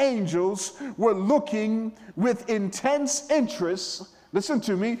 Heavenly angels were looking with intense interest, listen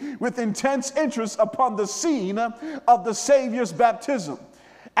to me, with intense interest upon the scene of the Savior's baptism.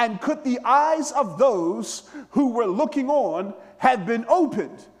 And could the eyes of those who were looking on have been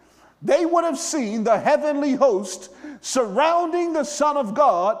opened, they would have seen the heavenly host surrounding the Son of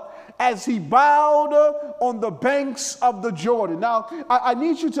God as he bowed on the banks of the Jordan. Now, I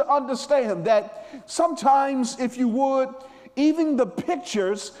need you to understand that sometimes, if you would, even the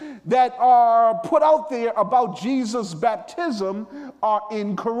pictures that are put out there about Jesus' baptism are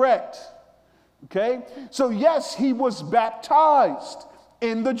incorrect. Okay? So yes, he was baptized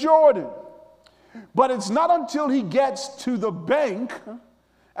in the Jordan. But it's not until he gets to the bank,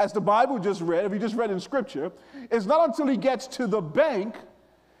 as the Bible just read, if you just read in Scripture, it's not until he gets to the bank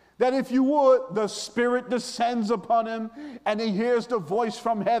that, if you would, the Spirit descends upon him and he hears the voice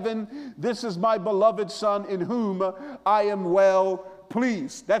from heaven, "This is my beloved Son in whom I am well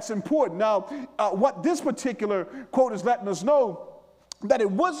pleased." That's important. Now, what this particular quote is letting us know, that it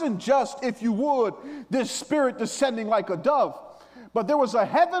wasn't just, if you would, this Spirit descending like a dove, but there was a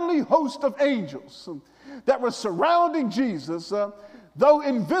heavenly host of angels that were surrounding Jesus. Though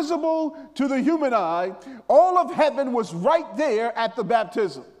invisible to the human eye, all of heaven was right there at the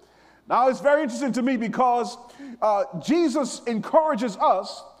baptism. Now, it's very interesting to me because Jesus encourages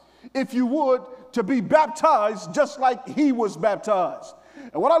us, if you would, to be baptized just like he was baptized.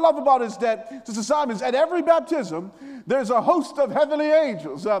 And what I love about it is that, Sister Simon, at every baptism, there's a host of heavenly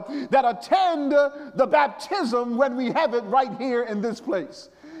angels that attend the baptism when we have it right here in this place.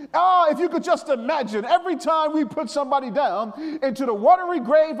 If you could just imagine, every time we put somebody down into the watery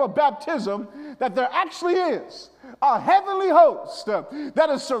grave of baptism, that there actually is a heavenly host that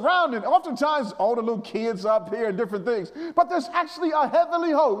is surrounding, oftentimes all the little kids up here and different things, but there's actually a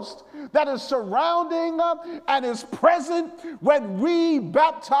heavenly host that is surrounding and is present when we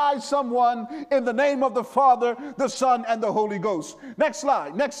baptize someone in the name of the Father, the Son, and the Holy Ghost. Next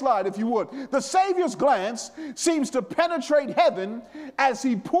slide, if you would. The Savior's glance seems to penetrate heaven as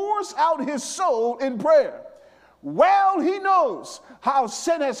he pours out his soul in prayer. Well, he knows how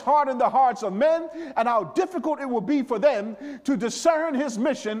sin has hardened the hearts of men and how difficult it will be for them to discern his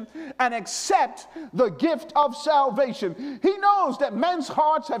mission and accept the gift of salvation. He knows that men's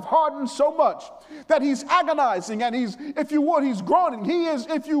hearts have hardened so much that he's agonizing and he's, if you would, he's groaning. He is,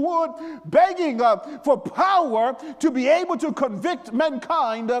 if you would, begging for power to be able to convict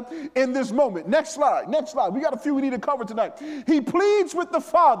mankind in this moment. Next slide. We got a few we need to cover tonight. He pleads with the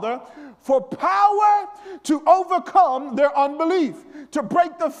Father for power to overcome their unbelief, to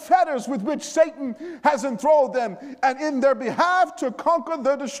break the fetters with which Satan has enthralled them, and in their behalf to conquer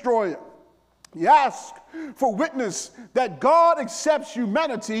the destroyer. He asks for witness that God accepts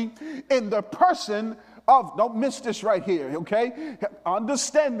humanity in the person of, don't miss this right here, okay?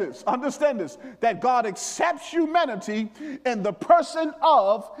 Understand this, that God accepts humanity in the person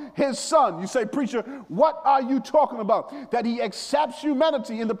of his Son. You say, preacher, what are you talking about? That he accepts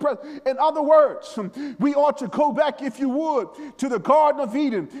humanity in the person. In other words, we ought to go back, if you would, to the Garden of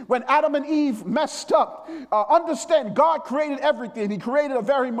Eden when Adam and Eve messed up. Understand, God created everything. He created a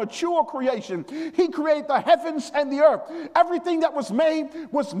very mature creation. He created the heavens and the earth. Everything that was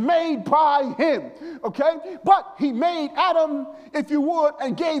made by him. Okay? But he made Adam, if you would,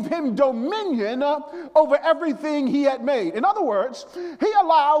 and gave him dominion over everything he had made. In other words, he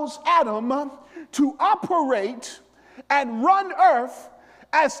allows Adam to operate and run earth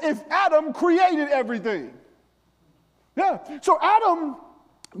as if Adam created everything. Yeah. So Adam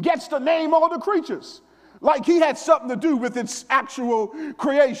gets to name all the creatures like he had something to do with its actual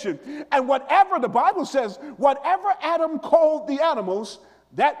creation. And whatever the Bible says, whatever Adam called the animals,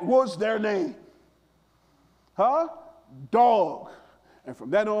 that was their name. Dog. And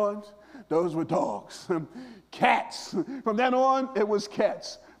from then on, those were dogs. Cats. From then on, it was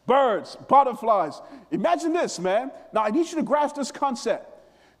cats. Birds, butterflies. Imagine this, man. Now, I need you to grasp this concept.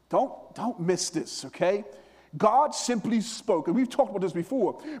 Don't miss this, okay? God simply spoke, and we've talked about this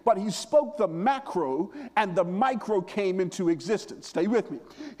before, but he spoke the macro and the micro came into existence. Stay with me.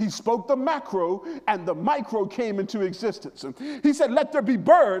 He spoke the macro and the micro came into existence. And he said, let there be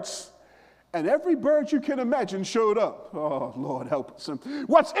birds. And every bird you can imagine showed up. Oh, Lord, help us.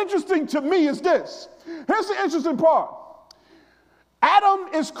 What's interesting to me is this. Here's the interesting part. Adam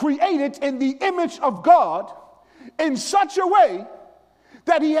is created in the image of God in such a way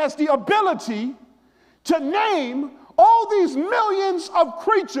that he has the ability to name all these millions of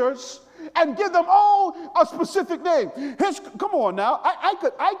creatures and give them all a specific name. Come on now.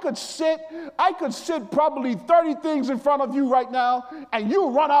 I could sit probably 30 things in front of you right now, and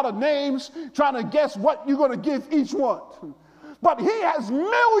you'll run out of names trying to guess what you're going to give each one. But he has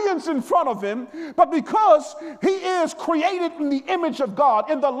millions in front of him, but because he is created in the image of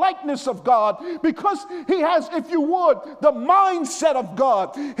God, in the likeness of God, because he has, if you would, the mindset of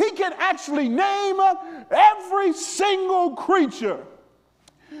God, he can actually name every single creature.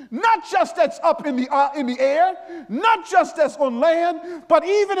 Not just that's up in the air, not just that's on land, but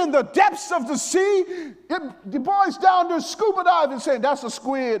even in the depths of the sea. The boys down there scuba diving saying, that's a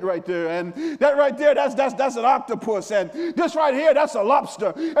squid right there, and that right there, that's an octopus, and this right here, that's a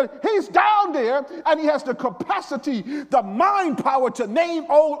lobster. And he's down there, and he has the capacity, the mind power to name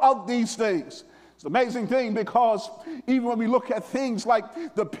all of these things. It's an amazing thing because even when we look at things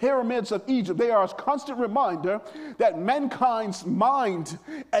like the pyramids of Egypt, they are a constant reminder that mankind's mind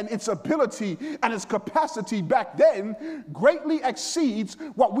and its ability and its capacity back then greatly exceeds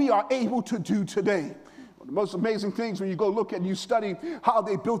what we are able to do today. One of the most amazing things when you go look and you study how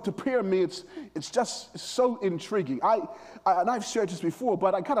they built the pyramids, it's just so intriguing. And I've shared this before,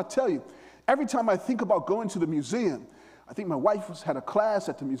 but I gotta tell you, every time I think about going to the museum, I think my wife had a class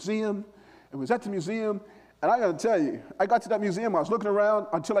at the museum. It was at the museum, and I gotta tell you, I got to that museum, I was looking around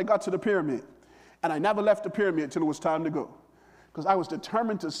until I got to the pyramid. And I never left the pyramid until it was time to go. Because I was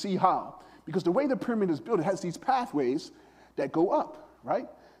determined to see how. Because the way the pyramid is built, it has these pathways that go up, right?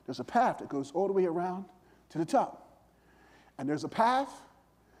 There's a path that goes all the way around to the top. And there's a path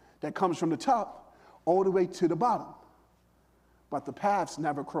that comes from the top all the way to the bottom. But the paths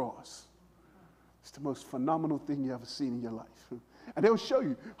never cross. It's the most phenomenal thing you ever seen in your life. And they'll show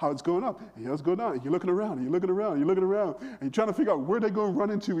you how it's going up and how it's going down. And you're looking around and you're looking around and you're looking around. And you're trying to figure out where they're going to run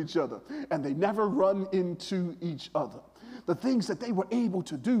into each other. And they never run into each other. The things that they were able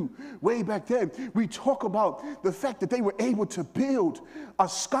to do way back then. We talk about the fact that they were able to build a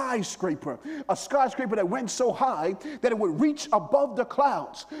skyscraper that went so high that it would reach above the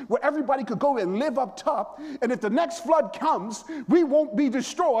clouds, where everybody could go and live up top. And if the next flood comes, we won't be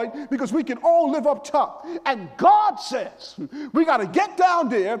destroyed because we can all live up top. And God says, we got to get down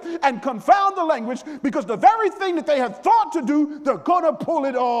there and confound the language, because the very thing that they have thought to do, they're going to pull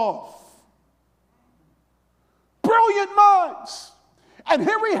it off. Brilliant minds. And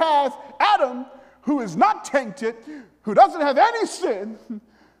here we have Adam, who is not tainted, who doesn't have any sin,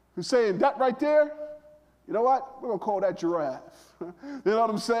 who's saying that right there, you know what? We're going to call that giraffe. You know what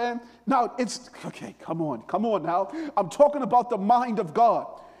I'm saying? Now, it's, okay, come on now. I'm talking about the mind of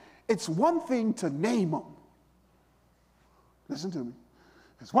God. It's one thing to name them. Listen to me.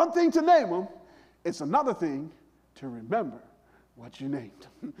 It's one thing to name them. It's another thing to remember what you named.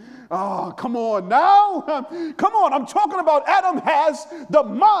 Oh, come on now. Come on. I'm talking about Adam has the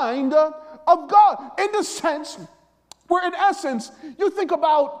mind of God, in the sense where, in essence, you think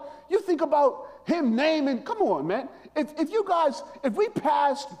about him naming. Come on, man. If we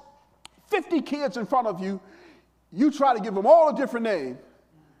passed 50 kids in front of you, you try to give them all a different name,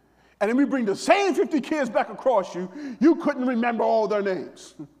 and then we bring the same 50 kids back across you, you couldn't remember all their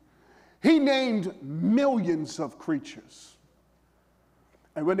names. He named millions of creatures.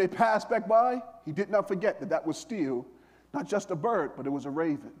 And when they passed back by, he did not forget that that was still not just a bird, but it was a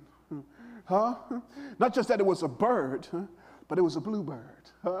raven. Huh? Not just that it was a bird, but it was a bluebird.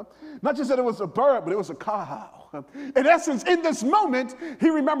 Huh? Not just that it was a bird, but it was a cow. In essence, in this moment, he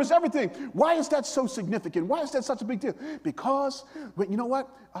remembers everything. Why is that so significant? Why is that such a big deal? Because, you know what?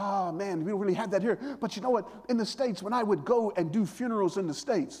 Oh, man, we don't really have that here. But you know what? In the States, when I would go and do funerals in the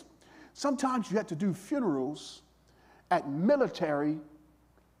States, sometimes you had to do funerals at military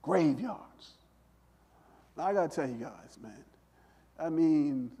graveyards. Now, I got to tell you guys, man, I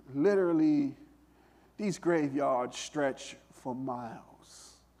mean, literally, these graveyards stretch for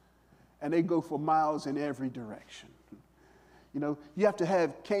miles. And they go for miles in every direction. You know, you have to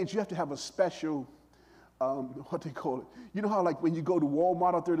have canes, you have to have a special, what they call it. You know how, like, when you go to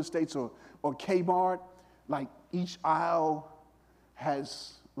Walmart out there in the States, or Kmart, like, each aisle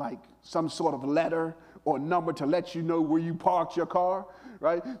has, like, some sort of letter or number to let you know where you parked your car,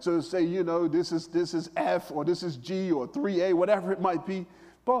 right? So say, you know, this is F, or this is G, or 3A, whatever it might be.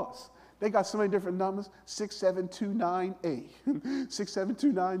 Boss, they got so many different numbers, 6729A,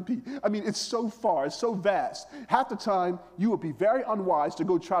 6729B. I mean, it's so far, it's so vast. Half the time, you would be very unwise to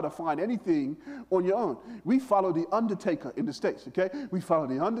go try to find anything on your own. We follow the undertaker in the States, okay? We follow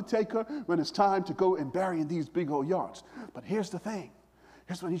the undertaker when it's time to go and bury in these big old yards. But here's the thing.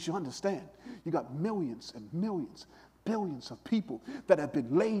 Here's what you should understand. You got millions and millions, billions of people that have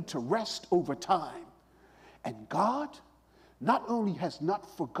been laid to rest over time. And God not only has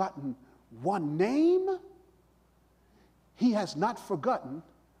not forgotten one name, he has not forgotten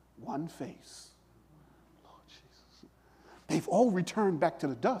one face. Lord Jesus. They've all returned back to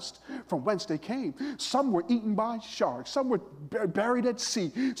the dust from whence they came. Some were eaten by sharks. Some were buried at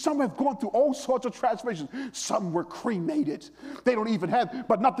sea. Some have gone through all sorts of transformations. Some were cremated. They don't even have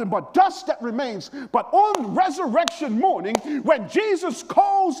but nothing but dust that remains. But on resurrection morning, when Jesus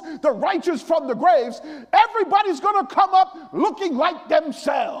calls the righteous from the graves, everybody's going to come up looking like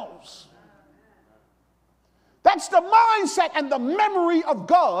themselves. That's the mindset and the memory of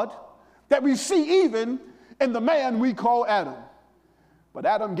God that we see even in the man we call Adam. But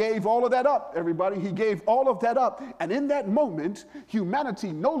Adam gave all of that up, everybody. He gave all of that up. And in that moment,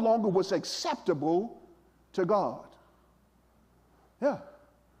 humanity no longer was acceptable to God. Yeah.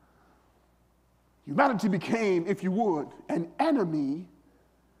 humanity became, if you would, an enemy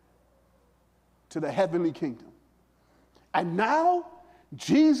to the heavenly kingdom. And now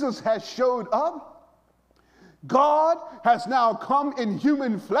Jesus has showed up. God has now come in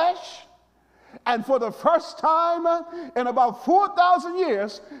human flesh. And for the first time in about 4,000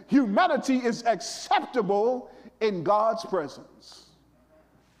 years, humanity is acceptable in God's presence.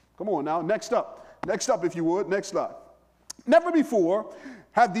 Come on now, next up, if you would, next slide. Never before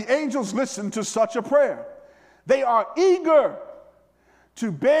have the angels listened to such a prayer. They are eager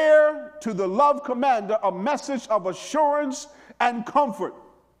to bear to the love commander a message of assurance and comfort.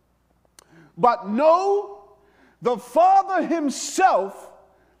 But know, the Father himself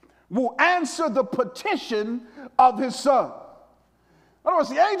will answer the petition of his Son. In other words,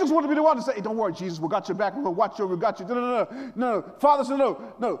 the angels want to be the one to say, hey, don't worry, Jesus, we got your back, we're going to watch you, we got you. No. Father said,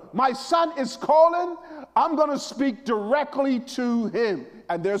 no. My Son is calling. I'm going to speak directly to him.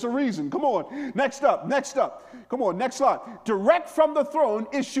 And there's a reason. Come on. Next up. Come on, next slide. Direct from the throne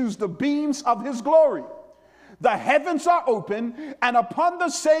issues the beams of his glory. The heavens are open, and upon the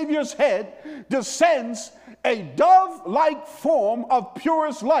Savior's head descends a dove-like form of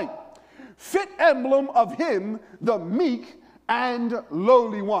purest light, fit emblem of him, the meek and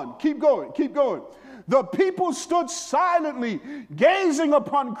lowly one. Keep going. The people stood silently, gazing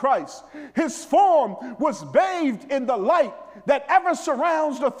upon Christ. His form was bathed in the light that ever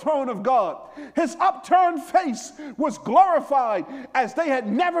surrounds the throne of God. His upturned face was glorified as they had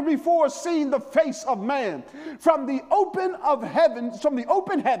never before seen the face of man. From the open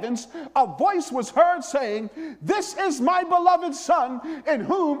heavens, a voice was heard saying, "This is my beloved Son, in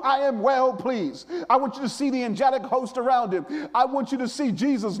whom I am well pleased." I want you to see the angelic host around him. I want you to see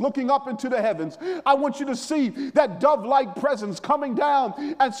Jesus looking up into the heavens. I want you to see that dove-like presence coming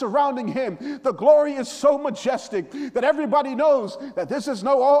down and surrounding him. The glory is so majestic that everybody knows that this is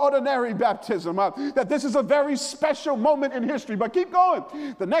no ordinary baptism, that this is a very special moment in history. But keep going.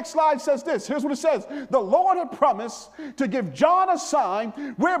 The next slide says this. Here's what it says. The Lord had promised to give John a sign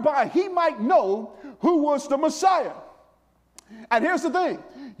whereby he might know who was the Messiah. And here's the thing.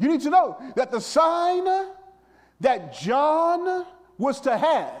 You need to know that the sign that John was to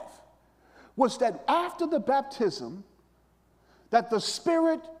have was that after the baptism, that the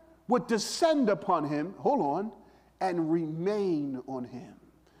Spirit would descend upon him, and remain on him.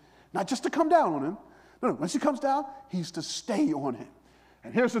 Not just to come down on him. No, once he comes down, he's to stay on him.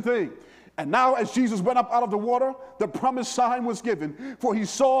 And here's the thing. And now as Jesus went up out of the water, the promised sign was given, for he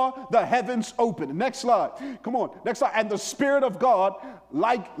saw the heavens open. Next slide. Come on, next slide. And the Spirit of God,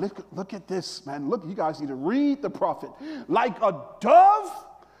 look at this, man. Look, you guys need to read the prophet. Like a dove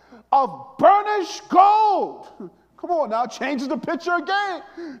of burnished gold. Come on now, changes the picture again.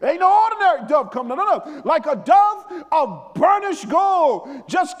 Ain't no ordinary dove coming. No. Like a dove of burnished gold,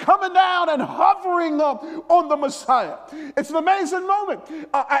 just coming down and hovering up on the Messiah. It's an amazing moment.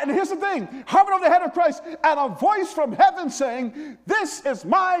 And here's the thing. Hovering over the head of Christ, and a voice from heaven saying, "This is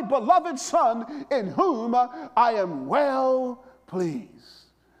my beloved Son, in whom I am well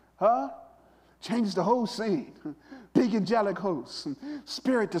pleased." Changes the whole scene. Big angelic host.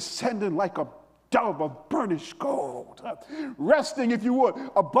 Spirit descending like a dove of burnished gold, resting, if you would,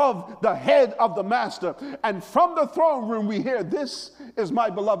 above the head of the Master. And from the throne room we hear, "This is my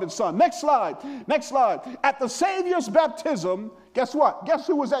beloved Son." Next slide. At the Savior's baptism, guess what? Guess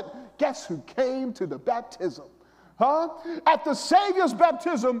who came to the baptism? At the Savior's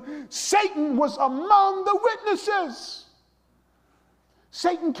baptism, Satan was among the witnesses.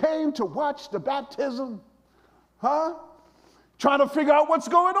 Satan came to watch the baptism. Trying to figure out what's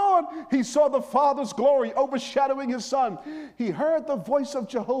going on. He saw the Father's glory overshadowing his Son. He heard the voice of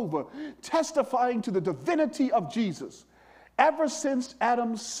Jehovah testifying to the divinity of Jesus. Ever since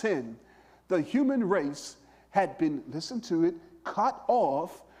Adam's sin, the human race had been, listen to it, cut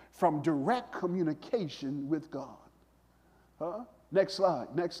off from direct communication with God. Next slide.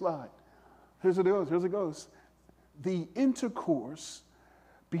 Here's what it goes. The intercourse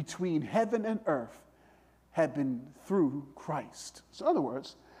between heaven and earth had been through Christ. So in other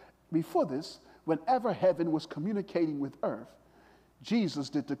words, before this, whenever heaven was communicating with earth, Jesus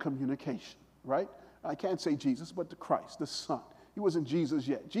did the communication, right? I can't say Jesus, but the Christ, the Son. He wasn't Jesus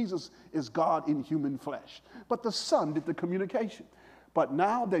yet. Jesus is God in human flesh. But the Son did the communication. But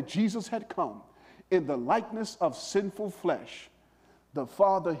now that Jesus had come in the likeness of sinful flesh, the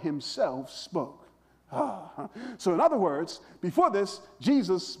Father himself spoke. So in other words, before this,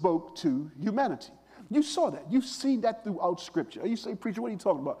 Jesus spoke to humanity. You saw that. You've seen that throughout Scripture. You say, preacher, what are you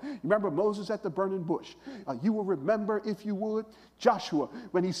talking about? You remember Moses at the burning bush. You will remember, if you would, Joshua,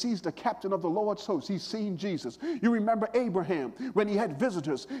 when he sees the captain of the Lord's host, he's seen Jesus. You remember Abraham, when he had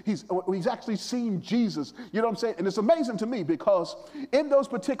visitors, he's actually seen Jesus. You know what I'm saying? And it's amazing to me because in those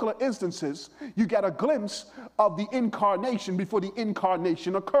particular instances, you get a glimpse of the incarnation before the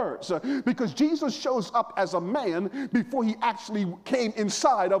incarnation occurs. Because Jesus shows up as a man before he actually came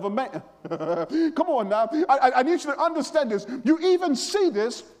inside of a man. Come on now. I need you to understand this. You even see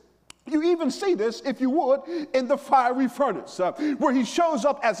this, if you would, in the fiery furnace, where he shows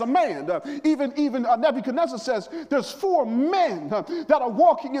up as a man. Even Nebuchadnezzar says there's 4 men that are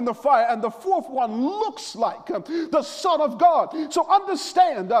walking in the fire, and the 4th one looks like the Son of God. So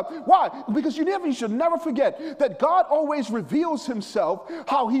understand why? Because you should never forget that God always reveals himself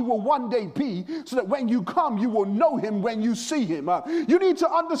how he will one day be, so that when you come, you will know him when you see him. You need to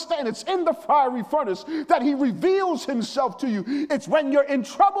understand it's in the fiery furnace that he reveals himself to you. It's when you're in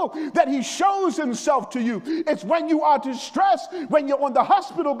trouble that he shows himself to you. It's when you are distressed, when you're on the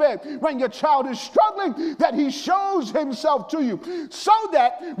hospital bed, when your child is struggling, that he shows himself to you. So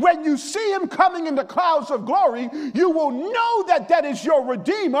that when you see him coming in the clouds of glory, you will know that that is your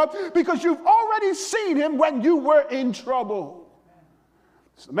Redeemer, because you've already seen him when you were in trouble.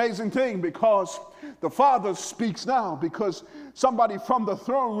 It's an amazing thing, because the Father speaks now, because somebody from the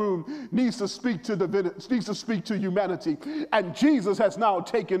throne room needs to speak to humanity. And Jesus has now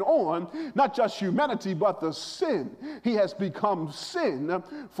taken on not just humanity, but the sin. He has become sin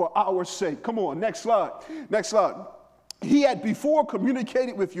for our sake. Come on, next slide. Next slide. He had before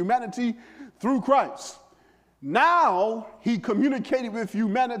communicated with humanity through Christ. Now he communicated with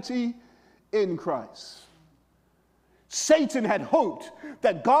humanity in Christ. Satan had hoped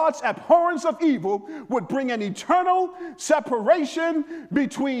that God's abhorrence of evil would bring an eternal separation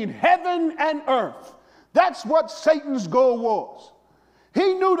between heaven and earth. That's what Satan's goal was.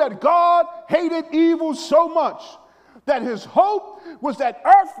 He knew that God hated evil so much that his hope was that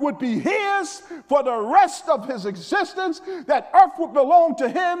earth would be his for the rest of his existence, that earth would belong to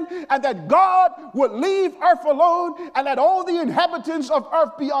him, and that God would leave earth alone and let all the inhabitants of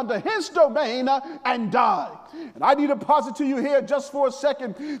earth be under his domain and die. And I need to posit to you here just for a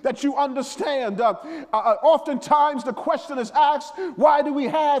second that you understand. Oftentimes the question is asked, why do we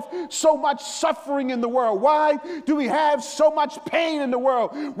have so much suffering in the world? Why do we have so much pain in the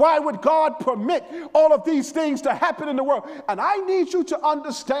world? Why would God permit all of these things to happen in the world? And I need you to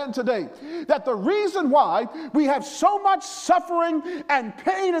understand today that the reason why we have so much suffering and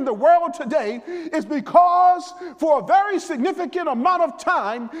pain in the world today is because for a very significant amount of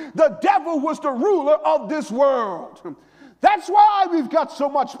time, the devil was the ruler of this world. That's why we've got so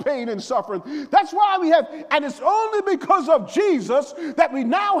much pain and suffering. That's why we have, and it's only because of Jesus that we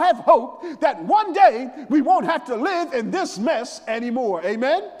now have hope that one day we won't have to live in this mess anymore.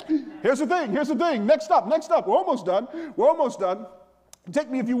 Amen? Here's the thing. Next up. We're almost done.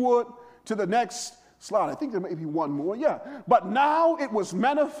 Take me, if you would, to the next slide. I think there may be one more. Yeah. But now it was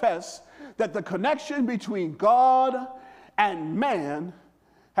manifest that the connection between God and man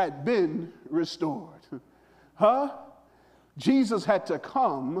had been restored. Jesus had to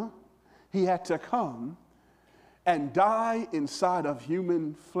come. He had to come and die inside of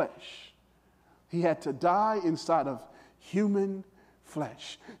human flesh. He had to die inside of human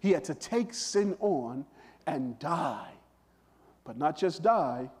flesh. He had to take sin on and die. But not just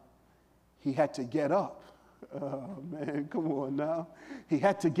die, he had to get up. Oh, man, come on now. He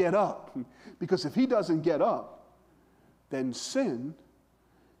had to get up. Because if he doesn't get up, then sin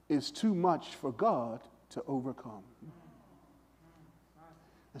is too much for God to overcome.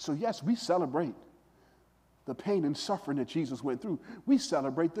 And so, yes, we celebrate the pain and suffering that Jesus went through. We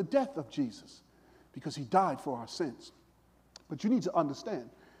celebrate the death of Jesus because he died for our sins. But you need to understand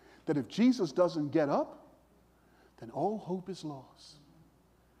that if Jesus doesn't get up, then all hope is lost.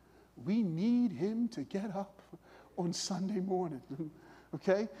 We need him to get up on Sunday morning,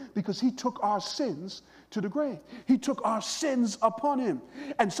 okay? Because he took our sins to the grave. He took our sins upon him.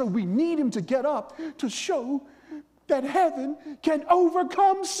 And so we need him to get up to show that heaven can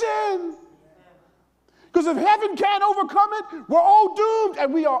overcome sin. Because if heaven can't overcome it, we're all doomed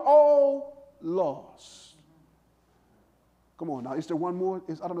and we are all lost. Come on now, is there one more?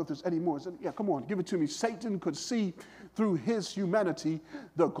 I don't know if there's any more. Yeah, come on, give it to me. Satan could see through his humanity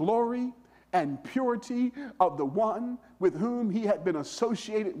the glory and purity of the one with whom he had been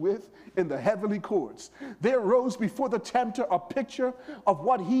associated with in the heavenly courts. There rose before the tempter a picture of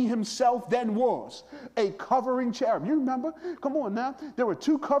what he himself then was, a covering cherub. You remember? Come on now. There were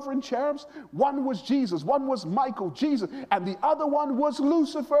 2 covering cherubs. One was Jesus, one was Michael, Jesus, and the other one was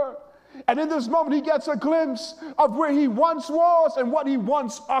Lucifer. And in this moment, he gets a glimpse of where he once was and what he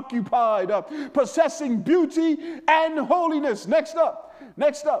once occupied, possessing beauty and holiness. Next up.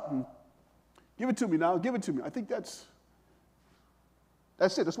 Give it to me now. Give it to me. I think that's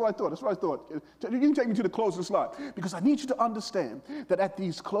it. That's what I thought. You can take me to the closing slide, because I need you to understand that at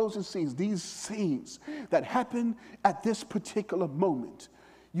these closing scenes, these scenes that happen at this particular moment,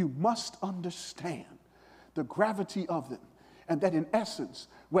 you must understand the gravity of them. And that in essence,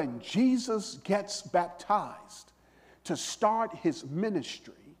 when Jesus gets baptized to start his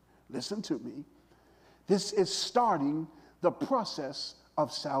ministry, listen to me, this is starting the process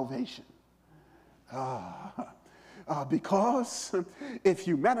of salvation. Because if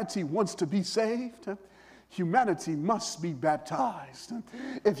humanity wants to be saved, humanity must be baptized.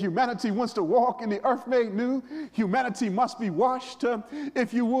 If humanity wants to walk in the earth made new, humanity must be washed,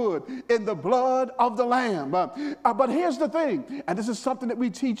 if you would, in the blood of the Lamb. But here's the thing, and this is something that we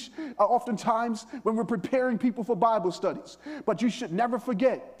teach oftentimes when we're preparing people for Bible studies, but you should never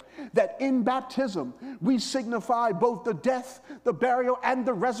forget that in baptism, we signify both the death, the burial, and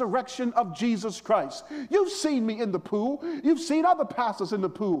the resurrection of Jesus Christ. You've seen me in the pool. You've seen other pastors in the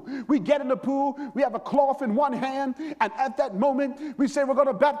pool. We get in the pool, we have a cloth in one hand, and at that moment, we say, we're going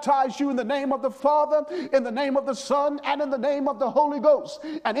to baptize you in the name of the Father, in the name of the Son, and in the name of the Holy Ghost.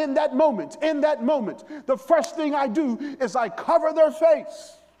 And in that moment, the first thing I do is I cover their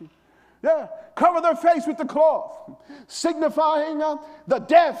face. Yeah, cover their face with the cloth, signifying the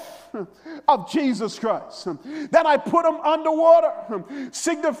death of Jesus Christ. Then I put them underwater,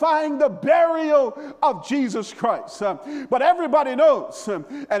 signifying the burial of Jesus Christ. But everybody knows,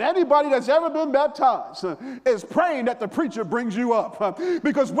 and anybody that's ever been baptized is praying that the preacher brings you up.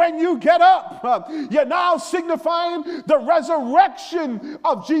 Because when you get up, you're now signifying the resurrection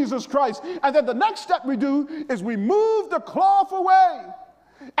of Jesus Christ. And then the next step we do is we move the cloth away.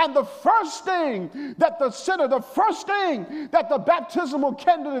 And the first thing that the baptismal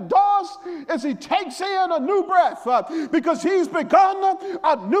candidate does is he takes in a new breath, because he's begun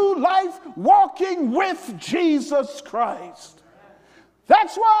a new life walking with Jesus Christ.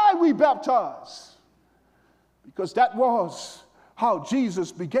 That's why we baptize, because that was how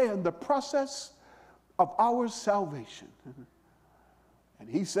Jesus began the process of our salvation. And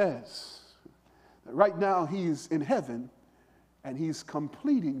he says that right now he's in heaven, and he's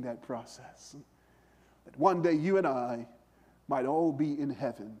completing that process. That one day you and I might all be in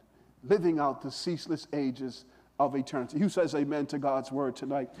heaven, living out the ceaseless ages of eternity. Who says amen to God's word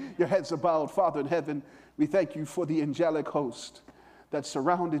tonight? Your heads are bowed. Father in heaven, we thank you for the angelic host that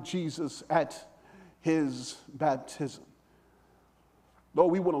surrounded Jesus at his baptism.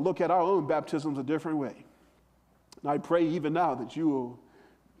 Lord, we want to look at our own baptisms a different way. And I pray even now that you will,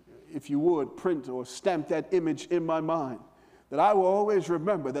 if you would, print or stamp that image in my mind, that I will always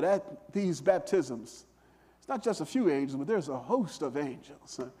remember that at these baptisms, it's not just a few angels, but there's a host of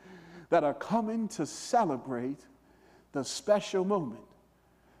angels that are coming to celebrate the special moment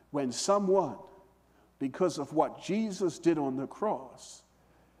when someone, because of what Jesus did on the cross,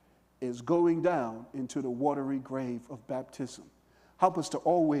 is going down into the watery grave of baptism. Help us to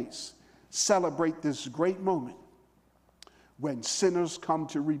always celebrate this great moment when sinners come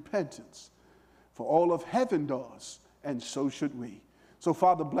to repentance, for all of heaven does, and so should we. So,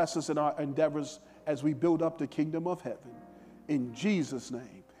 Father, bless us in our endeavors as we build up the kingdom of heaven. In Jesus'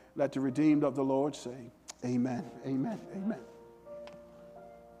 name, let the redeemed of the Lord say, amen, amen, amen.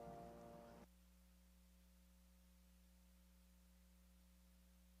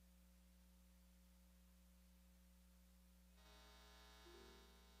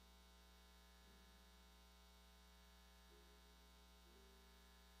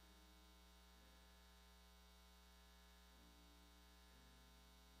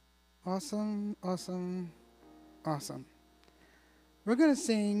 Awesome, awesome, awesome. We're going to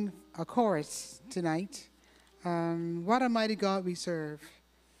sing a chorus tonight. What a mighty God we serve.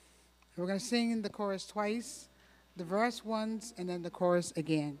 We're going to sing the chorus twice, the verse once, and then the chorus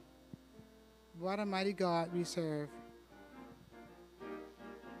again. What a mighty God we serve.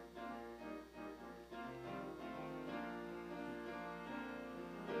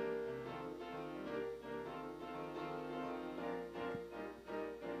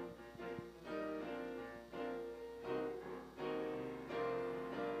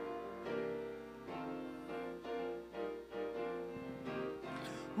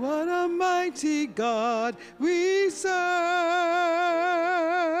 What a mighty God we serve.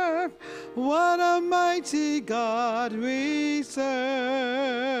 What a mighty God we serve.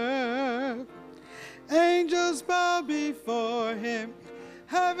 Angels bow before him.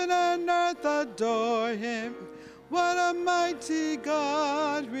 Heaven and earth adore him. What a mighty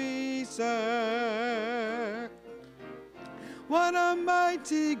God we serve. What a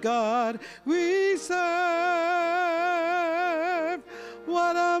mighty God we serve.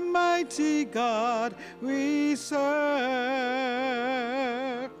 What a mighty God we serve.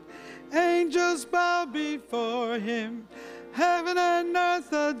 Angels bow before him. Heaven and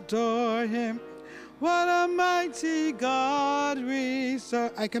earth adore him. What a mighty God we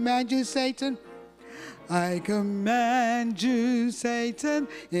serve. I command you, Satan. I command you, Satan,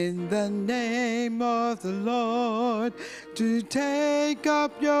 in the name of the Lord, to take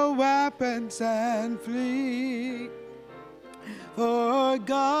up your weapons and flee. For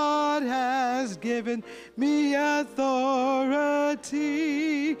God has given me authority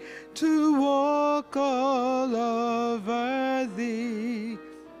to walk all over thee.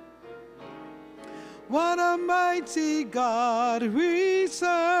 What a mighty God we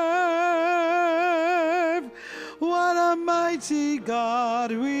serve. What a mighty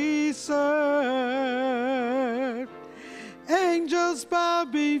God we serve. Angels bow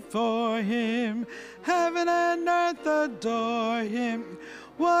before him. Heaven and earth adore him.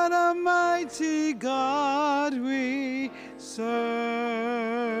 What a mighty God we serve.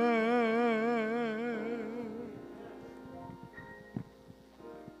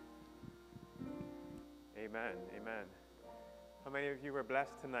 Amen. Amen. How many of you were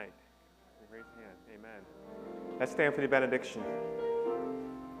blessed tonight? Raise your hand. Amen. Let's stand for the benediction.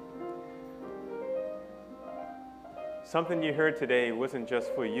 Something you heard today wasn't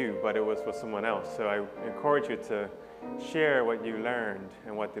just for you, but it was for someone else. So I encourage you to share what you learned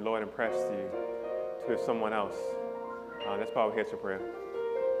and what the Lord impressed you to someone else. Let's bow our heads for prayer.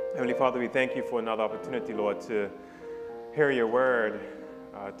 Heavenly Father, we thank you for another opportunity, Lord, to hear your word,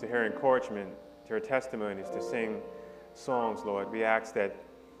 to hear encouragement, to hear testimonies, to sing songs, Lord. We ask that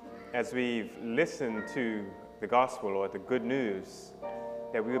as we've listened to the gospel, Lord, the good news,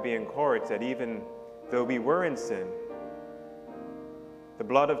 that we will be encouraged that even though we were in sin, the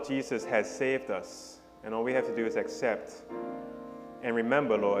blood of Jesus has saved us, and all we have to do is accept and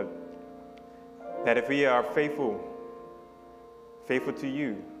remember, Lord, that if we are faithful to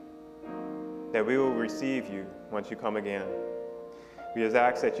you, that we will receive you once you come again. We just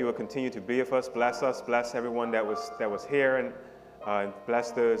ask that you will continue to be with us, bless everyone that was here, and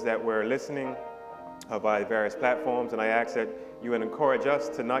bless those that were listening by various platforms. And I ask that you would encourage us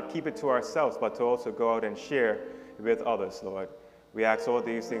to not keep it to ourselves, but to also go out and share with others, Lord. We ask all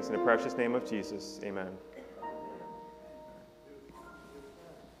these things in the precious name of Jesus. Amen.